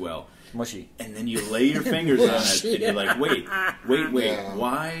photographs well. Mushy. And then you lay your fingers on it, and you're like, wait. Yeah.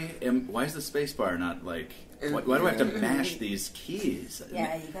 Why is the space bar not like? Why do I have to mash these keys?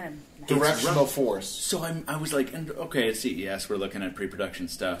 Yeah, you gotta. Directional force. So I was like, okay, at CES we're looking at pre-production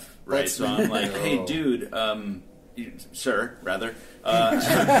stuff, right? So I'm like, hey, dude, sir, rather. Older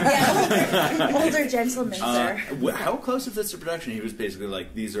gentleman, sir. How close is this to production? He was basically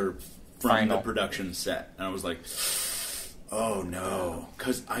like, these are from the production set, and I was like, oh no,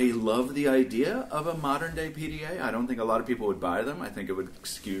 because I love the idea of a modern day PDA. I don't think a lot of people would buy them. I think it would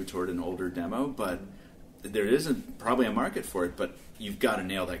skew toward an older demo, but there isn't probably a market for it. But you've got to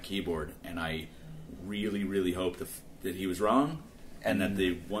nail that keyboard, and I really, really hope that he was wrong. And that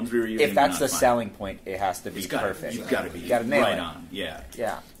the ones we were using, if that's the selling point, it has to be perfect. You've got to be nail right it. on. Yeah.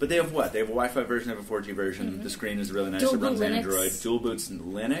 But they have what? They have a Wi-Fi version, they have a 4G version. Mm-hmm. The screen is really nice. It runs Android. Dual boots and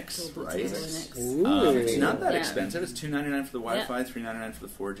Linux, right? It's not that expensive. It's $299 for the Wi-Fi, $399 for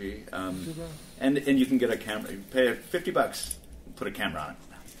the 4G. And you can get a camera. You pay $50, put a camera on it.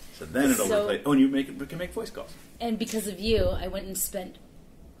 So then it'll replace. Oh, and it can make voice calls. And because of you, I went and spent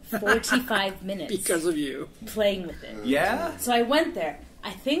 45 minutes because of you playing with it. Yeah. So I went there.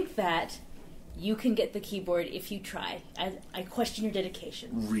 I think that you can get the keyboard if you try. I question your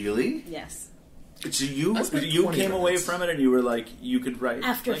dedication. Really? Yes. So you came away from it and you were like, you could write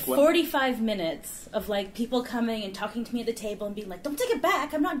after like 45 minutes of like people coming and talking to me at the table and being like, "Don't take it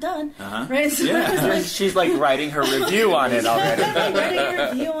back, I'm not done." Right? So she's like writing her review on it already. Writing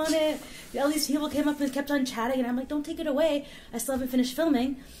a review on it. All these people came up and kept on chatting, and I'm like, "Don't take it away. I still haven't finished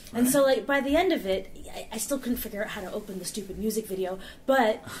filming." And so, like, by the end of it, I still couldn't figure out how to open the stupid music video.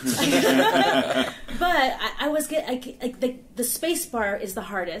 But, I was the space bar is the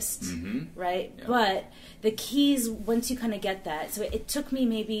hardest, right? Yeah. But the keys, once you kind of get that, so it took me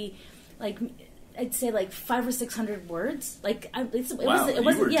maybe like. I'd say like 500 or 600 words. Like it wasn't.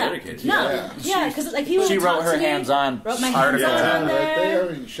 Dedicated. No, because like people. She wrote her hands-on. Wrote my hands on there.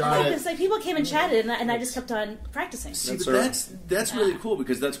 It's like people came and chatted, and I just kept on practicing. See, that's really cool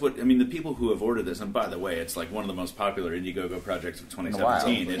because that's what I mean. The people who have ordered this, and by the way, it's like one of the most popular Indiegogo projects of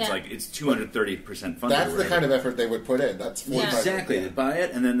 2017. It's like it's 230% funded. That's the kind of effort they would put in. That's 45%. Exactly. They buy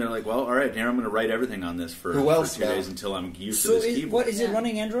it, and then they're like, "Well, all right, here I'm going to write everything on this for 2 days until I'm used to this keyboard." What is it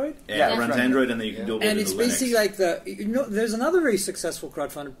running Android? Yeah, it runs Android, and then you can build it and into it's basically Linux. like there's another very successful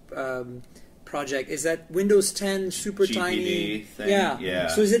crowdfunded project. Is that Windows 10 super GPD tiny thing? Yeah.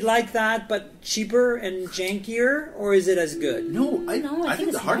 So is it like that but cheaper and jankier, or is it as good? No, I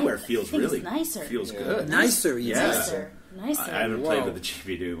think the hardware feels really nicer. Feels good. Nicer, nicer. I haven't played with the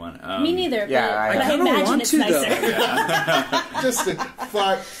GPD one. Me neither. Yeah, but I imagine it's nicer. Just a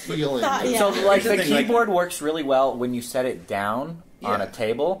thought feeling. So like the keyboard works really well when you set it down on a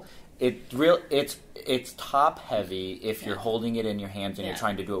table. It's top heavy if you're holding it in your hands and you're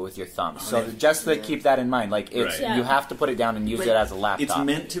trying to do it with your thumb. So just to keep that in mind, like you have to put it down and use it as a laptop. It's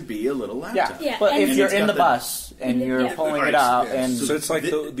meant to be a little laptop. Yeah. But if you're in the bus and you're pulling it out, and so it's like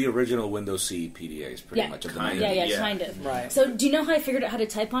the original Windows CE PDAs, pretty much. Kind of. Right. So do you know how I figured out how to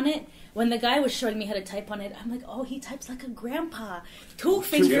type on it? When the guy was showing me how to type on it, I'm like, oh, he types like a grandpa. Two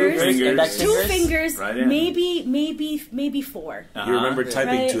fingers, right, maybe 4. You remember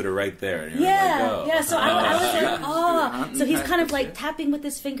typing tutor right there. And you're So I was like, oh. So he's kind of like tapping with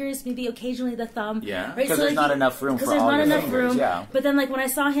his fingers, maybe occasionally the thumb. Yeah. Because there's not enough room for all your fingers. Yeah. But then like when I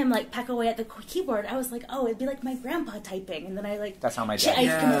saw him like peck away at the keyboard, I was like, oh, it'd be like my grandpa typing. And then I like... That's how my dad... I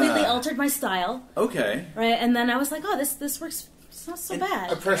completely altered my style. Okay. Right? And then I was like, oh, this works... It's not so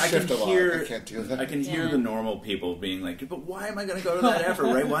bad. I press shift a lot. I can't do that. I can hear the normal people being like, but why am I going to go to that effort,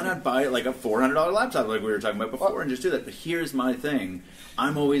 right? Why not buy like a $400 laptop like we were talking about before and just do that? But here's my thing.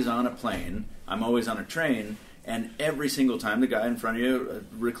 I'm always on a plane. I'm always on a train. And every single time the guy in front of you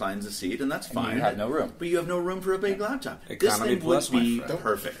reclines the seat, and that's fine. You have no room. But you have no room for a big laptop. Economy this thing plus, would my be friend.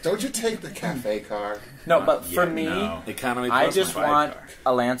 perfect. Don't you take the cafe car? No, but for Yeah, me, no. Economy I plus just my want car.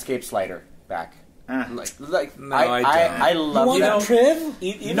 a landscape slider back. Like No, I don't. I You love want that. a Priv?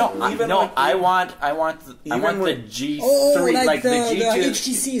 I want the G3, Oh, like the G2.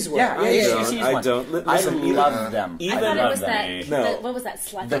 HTC's one. Yeah, yeah. I don't. Listen, I even- love them. even- I thought it was them. that. No. What was that?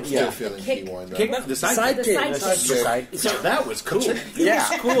 The- yeah. Feeling kick. key one, though. Kick the sidekick. Sidekick. The sidekick. So that was cool. Yeah.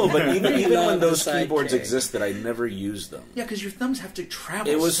 It's cool, but even love when the those keyboards sidekick. existed, I never used them. Yeah, because your thumbs have to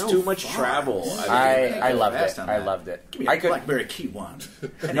travel. It was so too much far. travel. I loved fast it. on I that. loved it. Give me a I could. BlackBerry key wand.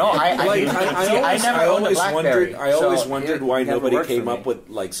 No, I Like, I never owned a always BlackBerry. wondered. I always so wondered it why never nobody worked came for up me. with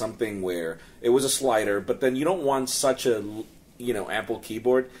like something where it was a slider, but then you don't want such a Apple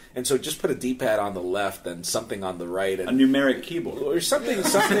keyboard, and so just put a D-pad on the left and something on the right, A and numeric keyboard. or something. a No.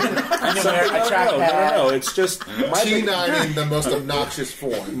 It's just T9 in the most obnoxious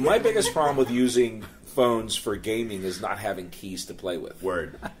form. my biggest problem with using phones for gaming is not having keys to play with.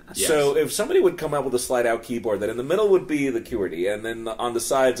 Word. Yes. So if somebody would come up with a slide-out keyboard that in the middle would be the QWERTY, and then on the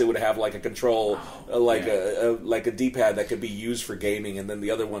sides it would have like a control, like a D-pad that could be used for gaming, and then the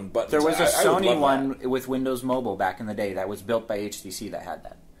other one buttons. There was a I would Sony love one with Windows Mobile back in the day that was built by HTC that had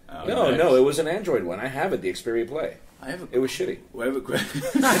that. Oh, that. nice. No, it was an Android one. I have it, the Xperia Play. It was shitty. I have a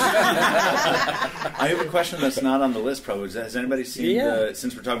I have a question that's not on the list. Probably has anybody seen the?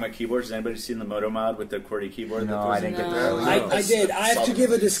 Since we're talking about keyboards, has anybody seen the Moto Mod with the QWERTY keyboard? No, that goes I didn't in? get to. I did. I have to give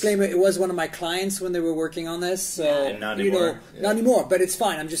a disclaimer. It was one of my clients when they were working on this, so And not anymore. not anymore. But it's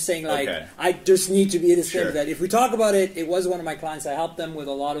fine. I'm just saying, like, Okay. I just need to be a disclaimer Sure. that if we talk about it, it was one of my clients. I helped them with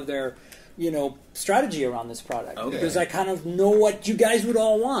a lot of their, strategy around this product because I kind of know what you guys would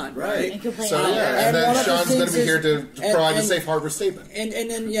all want, right? And complain. So And and one then of the Sean's going to things be is- here to and- provide a and- safe harbor statement. And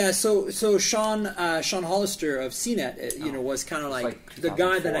then so Sean Hollister of CNET, was kind of like the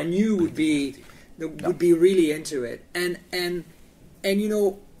guy that I knew would be really into it, and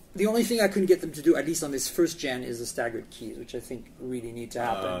the only thing I couldn't get them to do, at least on this first gen, is the staggered keys, which I think really need to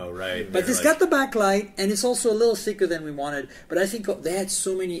happen. Oh, right. But it's got the backlight, and it's also a little thicker than we wanted. But I think they had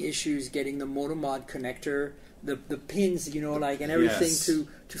so many issues getting the MotoMod connector, the pins, and everything Yes. to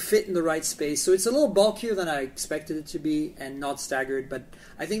fit in the right space. So it's a little bulkier than I expected it to be, and not staggered. But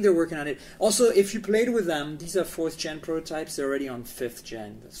I think they're working on it. Also, if you played with them, these are 4th gen prototypes. They're already on 5th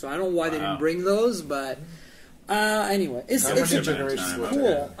gen. So I don't know why they didn't bring those, but. Anyway, it's How many different generations time. was cool.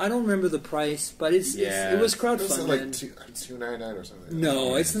 it? I don't remember the price, but it was It was crowdfunded. like $299 or something.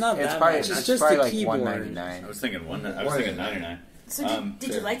 No, it's not It's that probably, much. It's it's just probably the like keyboard. $199. I was thinking $99. So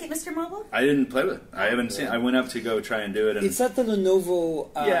did you like it, Mr. Mobile? I didn't play with it. I haven't seen. I went up to go try and do it, and It's at the Lenovo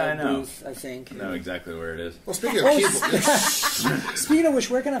I know. booth, I think. I know exactly where it is. Well, speaking of Oh, keyboard, Speaking of which,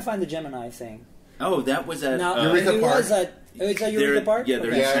 where can I find the Gemini thing? Oh, that was at Now, Eureka it Park. was at Eureka Park? Yeah, they're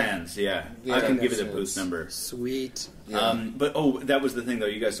Okay. in Sands. Yeah, Yeah, I can that give you the makes booth sense. number. Sweet. But that was the thing though.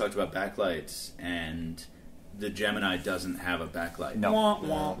 You guys talked about backlights, and the Gemini doesn't have a backlight. No. Wah,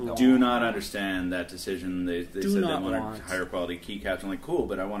 wah, wah. Do not understand that decision. They Do said they not wanted want. higher quality keycaps. I'm like, cool,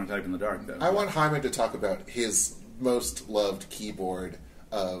 but I want to type in the dark though. I want Hyman to talk about his most loved keyboard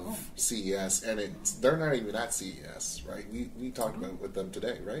of CES, and they're not even at CES, right? We talked about it with them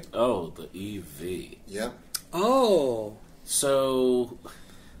today, right? Oh, the EV. Yep. Oh. So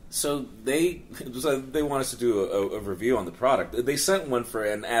they want us to do a review on the product. They sent one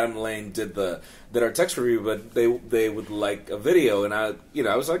and Adam Lane did our text review, but they would like a video, and I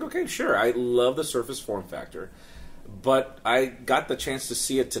was like, okay, sure. I love the Surface form factor, but I got the chance to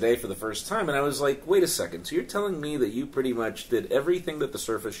see it today for the first time, and I was like, wait a second. So you're telling me that you pretty much did everything that the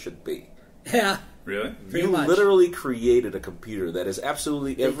Surface should be? Yeah. Really? Pretty You much. literally created a computer that is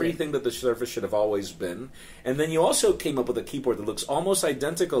absolutely everything that the Surface should have always been. And then you also came up with a keyboard that looks almost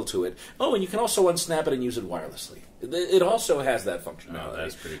identical to it. Oh, and you can also unsnap it and use it wirelessly. It also has that functionality. Oh,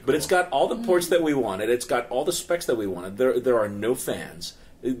 that's pretty cool. But it's got all the ports that we wanted. It's got all the specs that we wanted. There are no fans.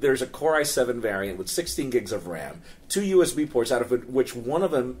 There's a Core i7 variant with 16 gigs of RAM, 2 USB ports, out of which one of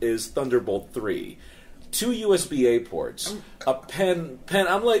them is Thunderbolt 3. 2 USB-A ports, a pen.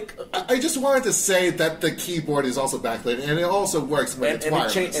 I'm like, I just wanted to say that the keyboard is also backlit, and it also works when it's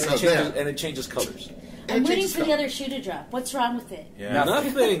wireless. it changes colors. I'm waiting for the other shoe to drop. What's wrong with it? Yeah.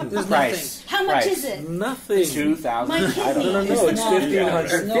 Nothing. There's Price. How much Price. is it? Nothing. 2,000. My kidney. No, is it's the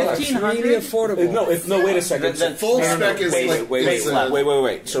 $1,500. No, it's really affordable. No, wait a second. The full spec is like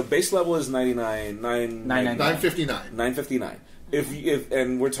Wait. So base level is $999. $959.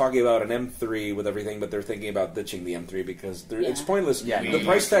 And we're talking about an M3 with everything, but they're thinking about ditching the M3 because it's pointless. Yeah. The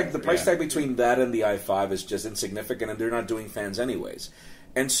price tag between that and the i5 is just insignificant, and they're not doing fans anyways.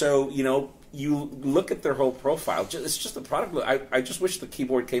 And so you look at their whole profile. It's just the product. I just wish the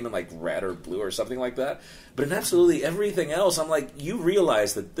keyboard came in like red or blue or something like that. But in absolutely everything else, I'm like, you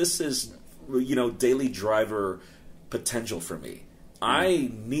realize that this is, daily driver potential for me. I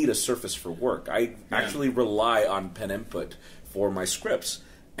need a Surface for work. I actually rely on pen input for my scripts.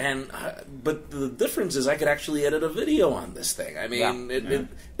 But the difference is I could actually edit a video on this thing. I mean,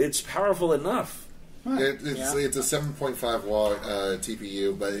 it's powerful enough. It's a 7.5 watt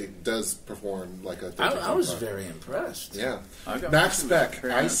TPU, but it does perform like a 13.5. I was very impressed. Yeah. Max spec,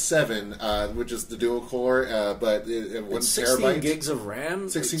 i7, which is the dual core, but it 1 16 terabyte. gigs of RAM,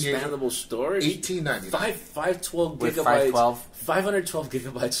 16 expandable storage, $18.99. 512 With gigabytes, 512? 512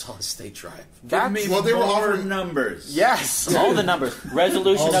 gigabyte solid state drive. Give me Well, they were more offering- numbers. Yes, all the numbers.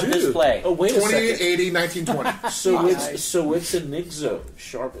 Resolution of display. Oh, wait a second. 2880, 1920. So it's an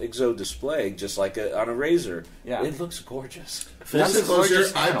sharp IGZO display, just like on a Razer. Yeah. It looks gorgeous. Full disclosure,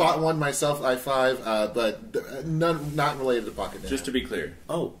 gorgeous I panel. bought one myself, i5, but not related to Pocketnow. Just to be clear.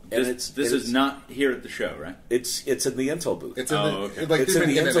 Oh, This is not here at the show, right? It's in the Intel booth. It's in okay. It's in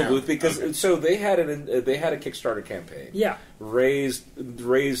the in and Intel out. booth because so they had a Kickstarter campaign. Yeah. raised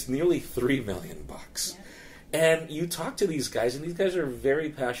nearly $3 million. And you talk to these guys, and these guys are very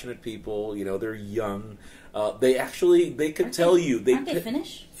passionate people. They're young. They could tell you. Aren't they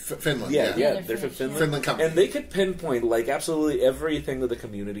Finnish? Finland. Yeah, they're they're from Finnish, Finland. Finland company. And they could pinpoint like absolutely everything that the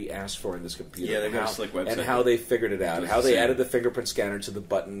community asked for in this computer. Yeah, they've got a how- slick website. and how they figured it out, Does how the they same. added the fingerprint scanner to the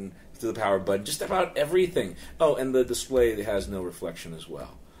power button, just about everything. Oh, and the display has no reflection as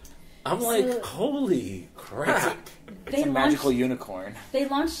well. I'm like, holy crap! It's a magical unicorn. They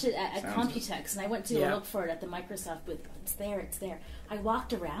launched it at Sounds Computex, and I went to look for it at the Microsoft booth. It's there. I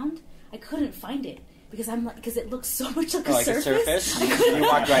walked around. I couldn't find it because it looks so much like Like a a Surface. surface? You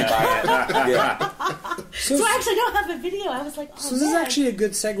walked right by it. Yeah. So I actually don't have a video. I was like, oh, So this is actually a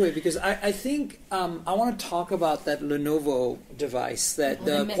good segue because I think I want to talk about that Lenovo device, that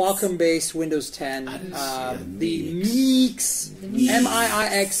the Mix. Qualcomm-based Windows 10, the Meeks,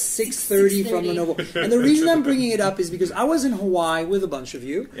 MIIX 630 from 630. Lenovo. And the reason I'm bringing it up is because I was in Hawaii with a bunch of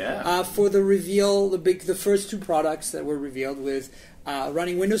you for the reveal, the first two products that were revealed with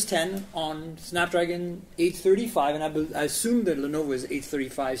running Windows 10 on Snapdragon 835, and I assume that Lenovo is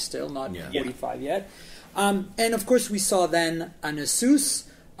 835 still, not 45 yet. And of course, we saw then an Asus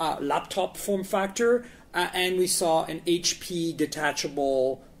laptop form factor, and we saw an HP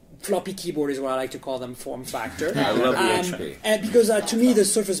detachable floppy keyboard, is what I like to call them, form factor. I love the HP. And because to me, the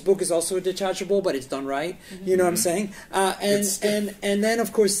Surface Book is also a detachable, but it's done right. You know what I'm saying? And then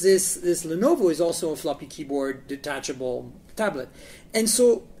of course this Lenovo is also a floppy keyboard detachable tablet. And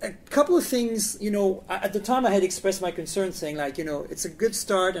so a couple of things, at the time I had expressed my concern saying it's a good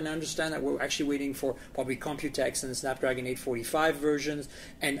start, and I understand that we're actually waiting for probably Computex and the Snapdragon 845 versions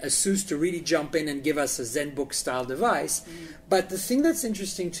and Asus to really jump in and give us a ZenBook style device. But the thing that's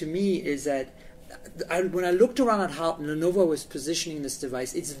interesting to me is that when I looked around at how Lenovo was positioning this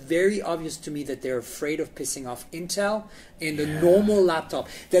device, it's very obvious to me that they're afraid of pissing off Intel in the normal laptop.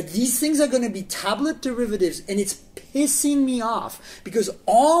 That these things are going to be tablet derivatives, and it's pissing me off because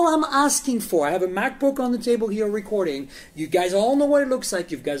all I'm asking for, I have a MacBook on the table here recording. You guys all know what it looks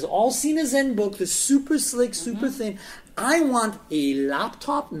like. You guys all seen a ZenBook, the super slick, super thin. I want a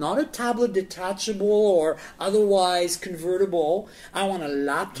laptop, not a tablet detachable or otherwise convertible. I want a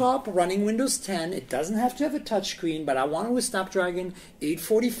laptop running Windows 10. It doesn't have to have a touchscreen, but I want it with Snapdragon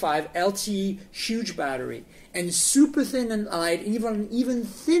 845 LTE, huge battery, and super thin and light, even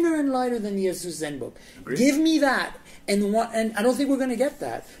thinner and lighter than the Asus ZenBook. Agreed. Give me that. And I don't think we're going to get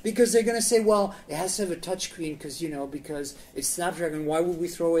that because they're going to say, well, it has to have a touchscreen because it's Snapdragon. Why would we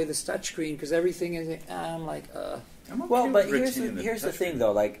throw away this touchscreen? Because everything is. I'm like, I'm okay Well, but with here's the touchscreen. thing,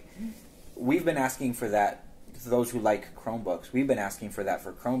 though. Like, we've been asking for that. Those who like Chromebooks, we've been asking for that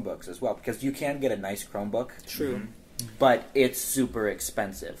for Chromebooks as well, because you can get a nice Chromebook. true. But it's super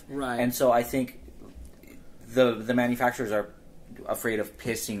expensive. Right. And so I think the manufacturers are afraid of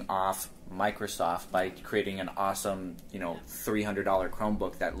pissing off Microsoft by creating an awesome, $300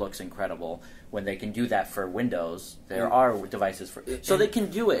 Chromebook that looks incredible. When they can do that for Windows, there are devices for, so they can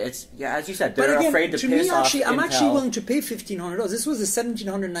do it. It's as you said, they're afraid to piss off I'm Intel. actually willing to pay $1,500. This was a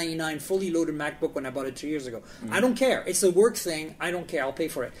 $1,799 fully loaded MacBook when I bought it 2 years ago. I don't care. It's a work thing. I don't care. I'll pay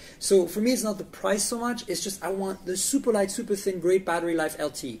for it. So for me, it's not the price so much. It's just I want the super light, super thin, great battery life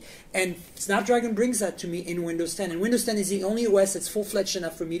LTE. And Snapdragon brings that to me in Windows 10. And Windows 10 is the only OS that's full-fledged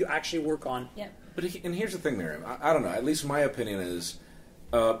enough for me to actually work on. Yep. And here's the thing, Miriam. I don't know. At least my opinion is,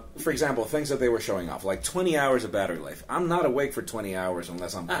 for example, things that they were showing off, like 20 hours of battery life. I'm not awake for 20 hours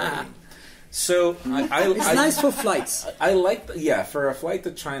unless I'm playing. So It's nice for flights. I like, for a flight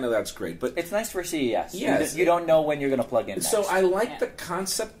to China, that's great. But It's nice for CES. Yes. You don't know when you're going to plug in next. so I like the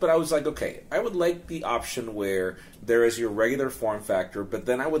concept, but I was like, okay, I would like the option where there is your regular form factor, but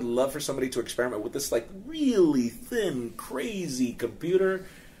then I would love for somebody to experiment with this like really thin, crazy computer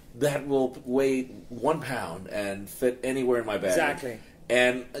that will weigh 1 pound and fit anywhere in my bag. Exactly.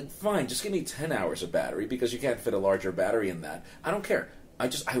 And fine, just give me 10 hours of battery because you can't fit a larger battery in that. I don't care.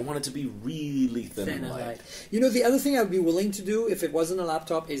 I want it to be really thin and light. You know, the other thing I would be willing to do if it wasn't a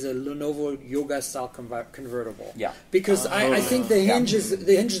laptop is a Lenovo Yoga style convertible. Yeah. Because I think the hinge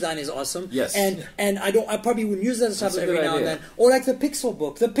design is awesome. Yes. And I probably wouldn't use that as a tablet every now and then. Or like the Pixel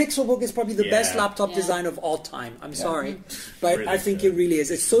Book. The Pixel Book is probably the best laptop design of all time. I'm sorry, but Really I think good. it really is.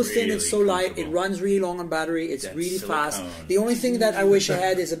 It's so thin, it's so Really light, it comfortable. runs really long on battery, it's That really fast. silicone. The only thing that I wish I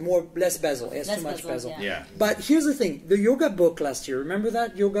had is less bezel. It has Less too much bezel, bezel. Yeah. But here's the thing: the yoga book last year. Remember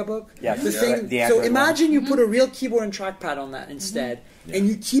that yoga book? Yeah. The Yeah. thing. The So Android imagine you put a real keyboard and trackpad on that instead, and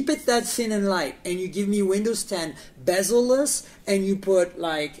you keep it that thin and light, and you give me Windows 10 bezel-less, and you put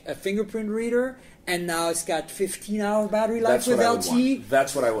like a fingerprint reader, and now it's got 15-hour battery life That's with what I would LTE. want.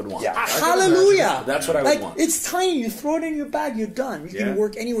 That's what I would want. Yeah. I can Hallelujah! imagine- That's what I would like, want. It's tiny. You throw it in your bag, you're done. You Yeah. can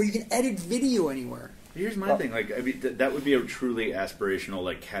work anywhere. You can edit video anywhere. Here's my thing. Like, I mean, that would be a truly aspirational,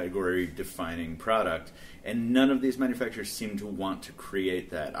 like, category-defining product, and none of these manufacturers seem to want to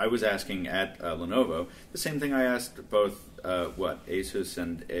create that. I was asking at Lenovo the same thing I asked both Asus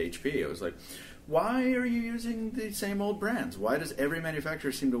and HP. I was like, why are you using the same old brands? Why does every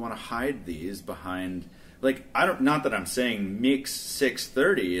manufacturer seem to want to hide these behind? Like, I don't. Not that I'm saying Mix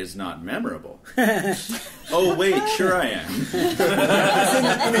 630 is not memorable. Oh wait, sure I am.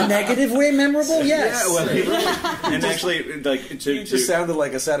 In a negative way, memorable? Yes. Yeah, well, and actually, like, You just sounded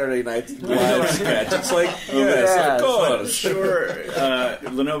like a Saturday Night Live sketch. It's like, Yeah, of course. Sure.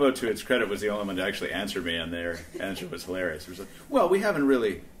 Lenovo, to its credit, was the only one to actually answer me, and their answer was hilarious. It was like, well, we haven't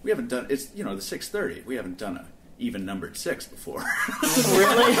done, it's, the 630. We haven't done a even numbered 6 before.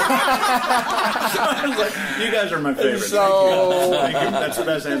 Really? I was like, you guys are my favorite. So- Thank you. That's the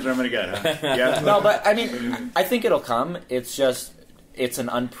best answer I'm going to get, huh? Yeah. No, but I mean, I think it'll come. It's just, it's an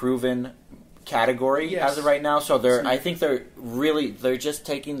unproven category Yes. as of right now. So I think they're just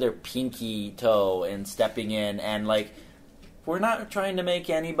taking their pinky toe and stepping in, and like, we're not trying to make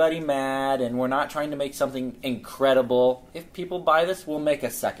anybody mad, and we're not trying to make something incredible. If people buy this, we'll make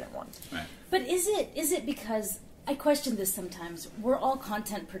a second one. Right. But is it because I question this sometimes? We're all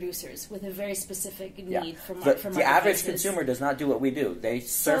content producers with a very specific need from the our average devices. consumer does not do what we do. They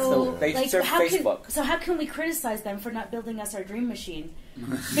surf surf how Facebook. So how can we criticize them for not building us our dream machine?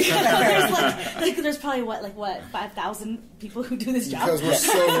 Because there's probably what 5,000 people who do this job. Because we're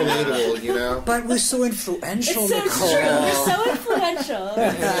so relatable, you know? But we're so influential, It's so Nicole. true. We're so influential.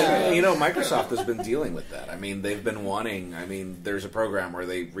 Microsoft has been dealing with that. I mean, they've been wanting. I mean, there's a program where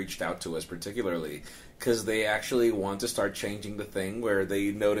they reached out to us particularly because they actually want to start changing the thing where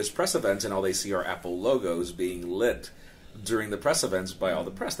they notice press events and all they see are Apple logos being lit during the press events by all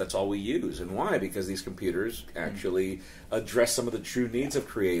the press. That's all we use. And why? Because these computers actually address some of the true needs of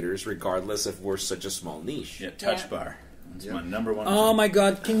creators, regardless if we're such a small niche. Yeah, touch bar. That's my number one. Oh my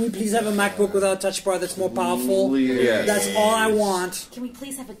God! Can we please have a MacBook without a touch bar that's more powerful? Yes. That's all I want. Can we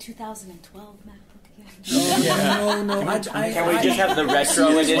please have a 2012 MacBook again? No. Can we just have the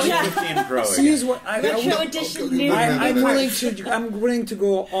retro edition? 15 Pro. Here's what Retro edition new. I'm willing to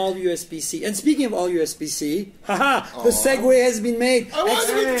go all USB-C. And speaking of all USB-C, the segue has been made. I want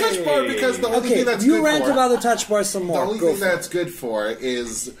to make the touch bar because the only Okay, thing that's you good rant for about the touch bar some the more. only Go thing for that's good for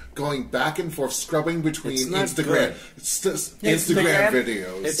is going back and forth, scrubbing between It's not Instagram, good. Instagram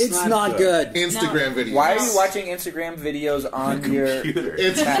videos, It's not good. Instagram videos. Why are you watching Instagram videos on your computer?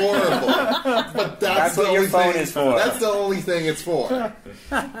 It's horrible. But that's the what your only phone thing. is for. That's the only thing it's for.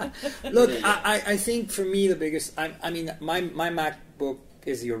 Look, I think for me the biggest. I mean, my MacBook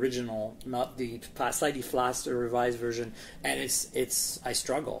is the original, not the slightly faster revised version, and it's I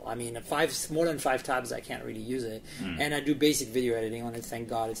struggle. I mean, more than 5 tabs, I can't really use it, and I do basic video editing on it. Thank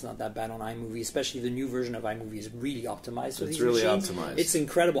God, it's not that bad on iMovie. Especially the new version of iMovie is really optimized. For It's these really machines. optimized. It's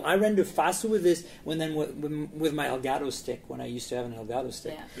incredible. I render faster with this than with my Elgato stick when I used to have an Elgato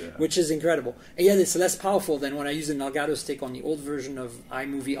stick, which is incredible. And yet it's less powerful than when I used an Elgato stick on the old version of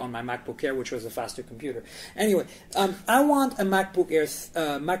iMovie on my MacBook Air, which was a faster computer. Anyway, I want a MacBook Air,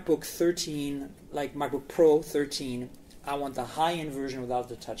 MacBook 13, like MacBook Pro 13. I want the high-end version without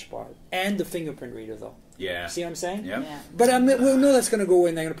the touch bar and the fingerprint reader, though. Yeah. See what I'm saying? Yep. Yeah. But we know that's going to go away,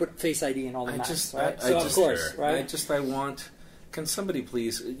 and they're going to put Face ID and all the Macs, right? So of course, sure. right? I want Can somebody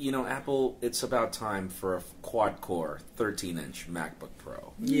please, Apple, it's about time for a quad-core 13-inch MacBook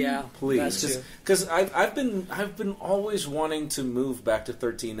Pro. Yeah, Please, just because I've been always wanting to move back to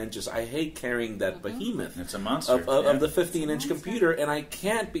 13 inches. I hate carrying that behemoth. It's a monster of the 15-inch computer, and I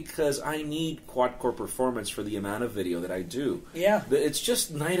can't because I need quad-core performance for the amount of video that I do. Yeah, it's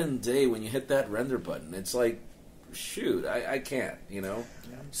just night and day when you hit that render button. It's like, shoot, I can't.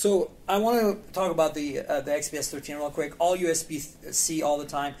 So I want to talk about the XPS 13 real quick. All USB-C all the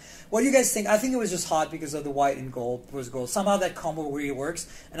time. What do you guys think? I think it was just hot because of the white and gold. Somehow that combo really works,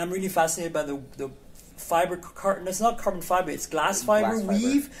 and I'm really fascinated by the fiber carton. It's not carbon fiber; it's glass fiber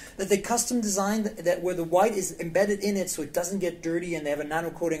weave that they custom designed. That where the white is embedded in it, so it doesn't get dirty, and they have a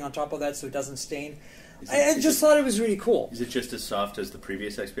nano coating on top of that, so it doesn't stain. I just thought it was really cool. Is it just as soft as the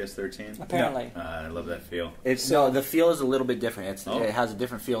previous XPS 13? Apparently. I love that feel. The feel is a little bit different. It has a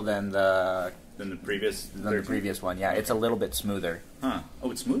different feel than the previous one. Yeah, it's a little bit smoother. Huh? Oh,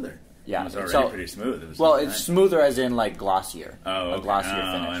 it's smoother. Yeah, it was already pretty smooth. It's smoother as in like glossier. Oh, okay. A glossier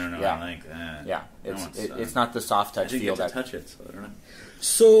finish. I don't know. Yeah. I like that. Yeah, it's not the soft touch feel I didn't get to touch it, so I don't know.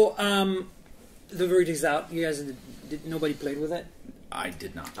 So the verdict out. You guys nobody played with it. I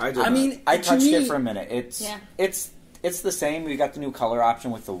did not. I touched it for a minute. It's the same. We got the new color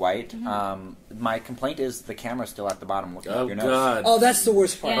option with the white. My complaint is the camera's still at the bottom looking up your nose. God. Oh, that's the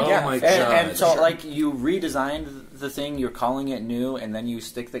worst part. Yeah. Oh my God. And so like you redesigned the thing, you're calling it new, and then you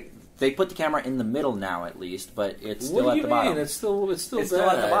stick they put the camera in the middle now at least, but it's still at the bottom. It's still bad. It's still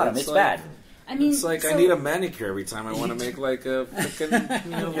at the bottom. It's bad. I mean, It's like I need a manicure every time I want to make like a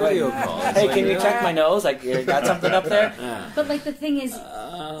freaking video call. Hey, can you check my nose? Like, you got something up there? But like the thing is,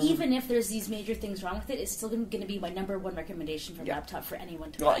 even if there's these major things wrong with it, it's still going to be my #1 recommendation for laptop for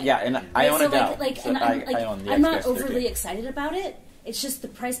anyone to buy. Well, yeah, and I own it now. I'm not overly excited about it. It's just the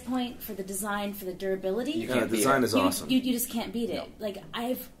price point for the design, for the durability. The design is awesome. You just can't beat it. Like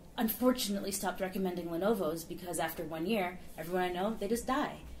I've unfortunately stopped recommending Lenovo's because after 1 year, everyone I know they just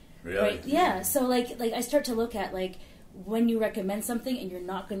die. Really? Right? Yeah. So like I start to look at like when you recommend something and you're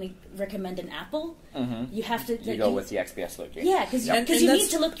not going to recommend an Apple, you have to go with the XPS 13. Yeah, because you need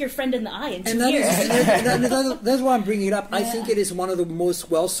to look your friend in the eye in 2 years. That's why I'm bringing it up. Yeah. I think it is one of the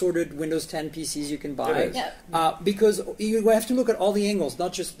most well-sorted Windows 10 PCs you can buy. Because you have to look at all the angles,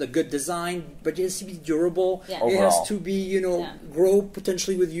 not just the good design, but it has to be durable. Yeah. It has to be, grow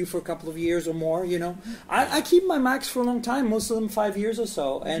potentially with you for a couple of years or more, I keep my Macs for a long time, most of them 5 years or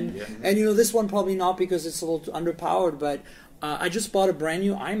so. And this one probably not because it's a little underpowered, but I just bought a brand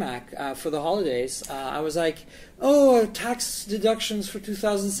new iMac for the holidays. I was like, tax deductions for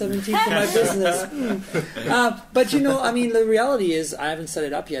 2017 for my business. But the reality is I haven't set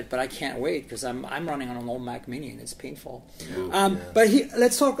it up yet, but I can't wait because I'm running on an old Mac Mini and it's painful. But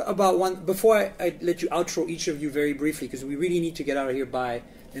let's talk about one before I let you outro each of you very briefly because we really need to get out of here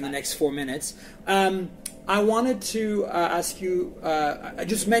in the next 4 minutes. I wanted to ask you, I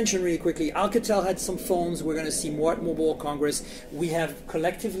just mentioned really quickly, Alcatel had some phones. We're going to see more at Mobile World Congress. We have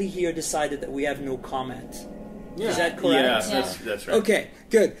collectively here decided that we have no comment. Yeah. Is that correct? Yeah, that's right. Okay,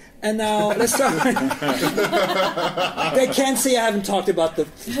 good. And now let's start. They can't say I haven't talked about the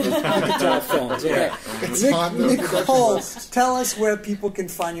Alcatel phones. Okay. Nicole, tell us where people can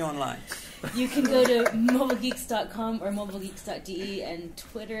find you online. You can go to mobilegeeks.com or mobilegeeks.de and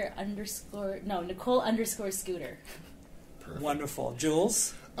Nicole_Scooter. Perfect. Wonderful.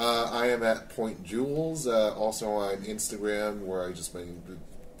 Jules? I am at Point Jules, also on Instagram where I just make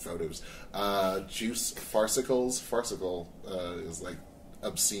photos. Juice Farcicles. Farcical is like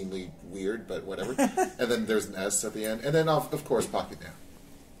obscenely weird, but whatever. And then there's an S at the end. And then, of course, Pocketnow.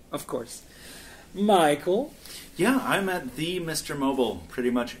 Of course. Michael? Yeah, I'm at the Mr. Mobile pretty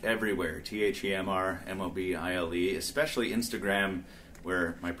much everywhere. THEMRMOBILE, especially Instagram,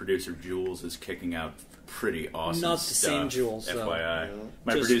 where my producer Jules is kicking out pretty awesome stuff. Not the same Jules, FYI. though.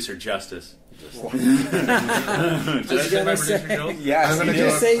 My producer Justice. Did I say my producer Jules? Yes, I'm you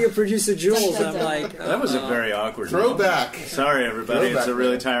did say your producer Jules. I'm like... that was a very awkward throwback. Sorry, everybody. It's a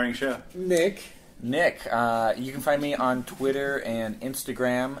really tiring show. Nick, you can find me on Twitter and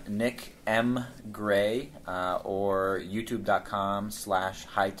Instagram, Nick M. Gray, or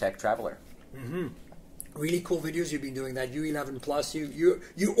youtube.com/hightechtraveler. Mm-hmm. Really cool videos you've been doing. That U11 Plus, you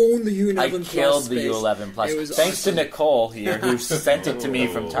own the U11 Plus. I killed the U11 Plus. Thanks to Nicole here, who sent it to me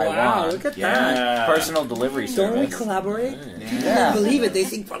from Taiwan. Wow, look at that. Personal delivery service. Don't we collaborate? People don't believe it. They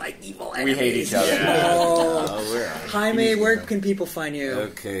think we're like evil enemies. We hate each other. Jaime, where can people find you?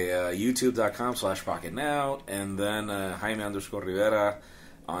 Okay, youtube.com/pocketnow, and then Jaime_Rivera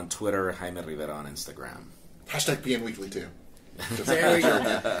on Twitter, Jaime Rivera on Instagram. #PN Weekly too. There we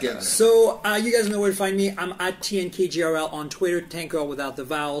go. So, you guys know where to find me. I'm at TNKGRL on Twitter, Tankgirl without the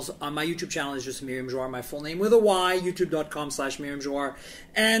vowels. My YouTube channel is just Miriam Jouar, my full name with a Y, youtube.com/Miriam Jouar.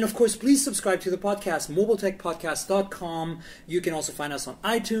 And, of course, please subscribe to the podcast, mobiletechpodcast.com. You can also find us on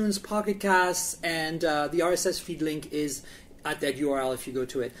iTunes, Pocket Casts, and the RSS feed link is at that URL if you go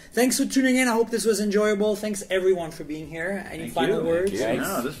to it. Thanks for tuning in. I hope this was enjoyable. Thanks, everyone, for being here. Any final words?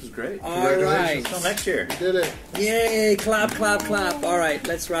 No, this was great. All right. Until next year. We did it. Yay! Clap, clap, clap. All right,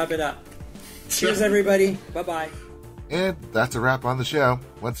 let's wrap it up. Cheers, everybody. Bye-bye. And that's a wrap on the show.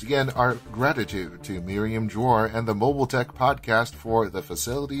 Once again, our gratitude to Miriam Jouar and the Mobile Tech Podcast for the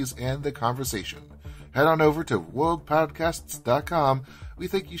facilities and the conversation. Head on over to worldpodcasts.com. We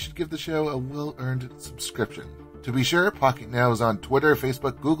think you should give the show a well-earned subscription. To be sure, Pocketnow is on Twitter,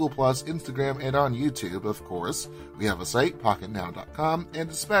 Facebook, Google+, Instagram, and on YouTube, of course. We have a site, pocketnow.com,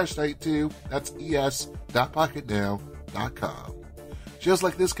 and a Smash site, too. That's es.pocketnow.com. Shows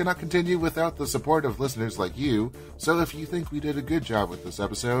like this cannot continue without the support of listeners like you, so if you think we did a good job with this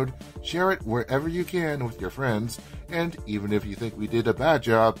episode, share it wherever you can with your friends, and even if you think we did a bad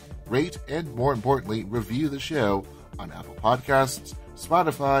job, rate and, more importantly, review the show on Apple Podcasts,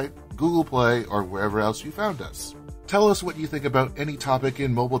 Spotify, Google Play, or wherever else you found us. Tell us what you think about any topic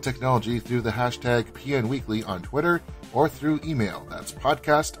in mobile technology through the hashtag PNWeekly on Twitter or through email. That's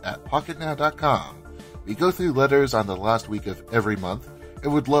podcast@pocketnow.com. We go through letters on the last week of every month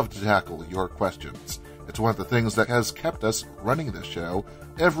and would love to tackle your questions. It's one of the things that has kept us running this show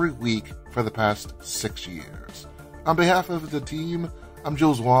every week for the past 6 years. On behalf of the team, I'm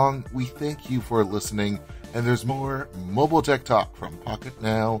Jules Wong. We thank you for listening, and there's more mobile tech talk from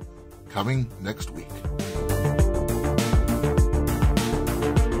Pocketnow coming next week.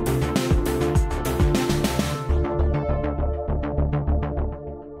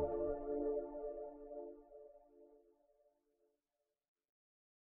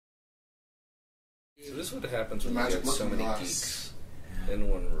 So this is what happens when you Imagine get so looking many glass. geeks in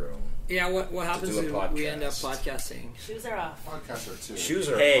one room. Yeah, what happens do a is we end up podcast. podcasting. Shoes are off. Podcaster too. Shoes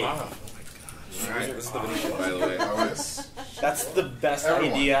are Hey. off. Oh my gosh. All right, this is the video, by the way. Oh, yes. That's the best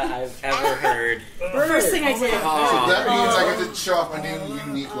Everyone. idea I've ever heard. First thing I did. So that means I get to show off my new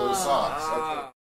Uniqlo socks. Okay.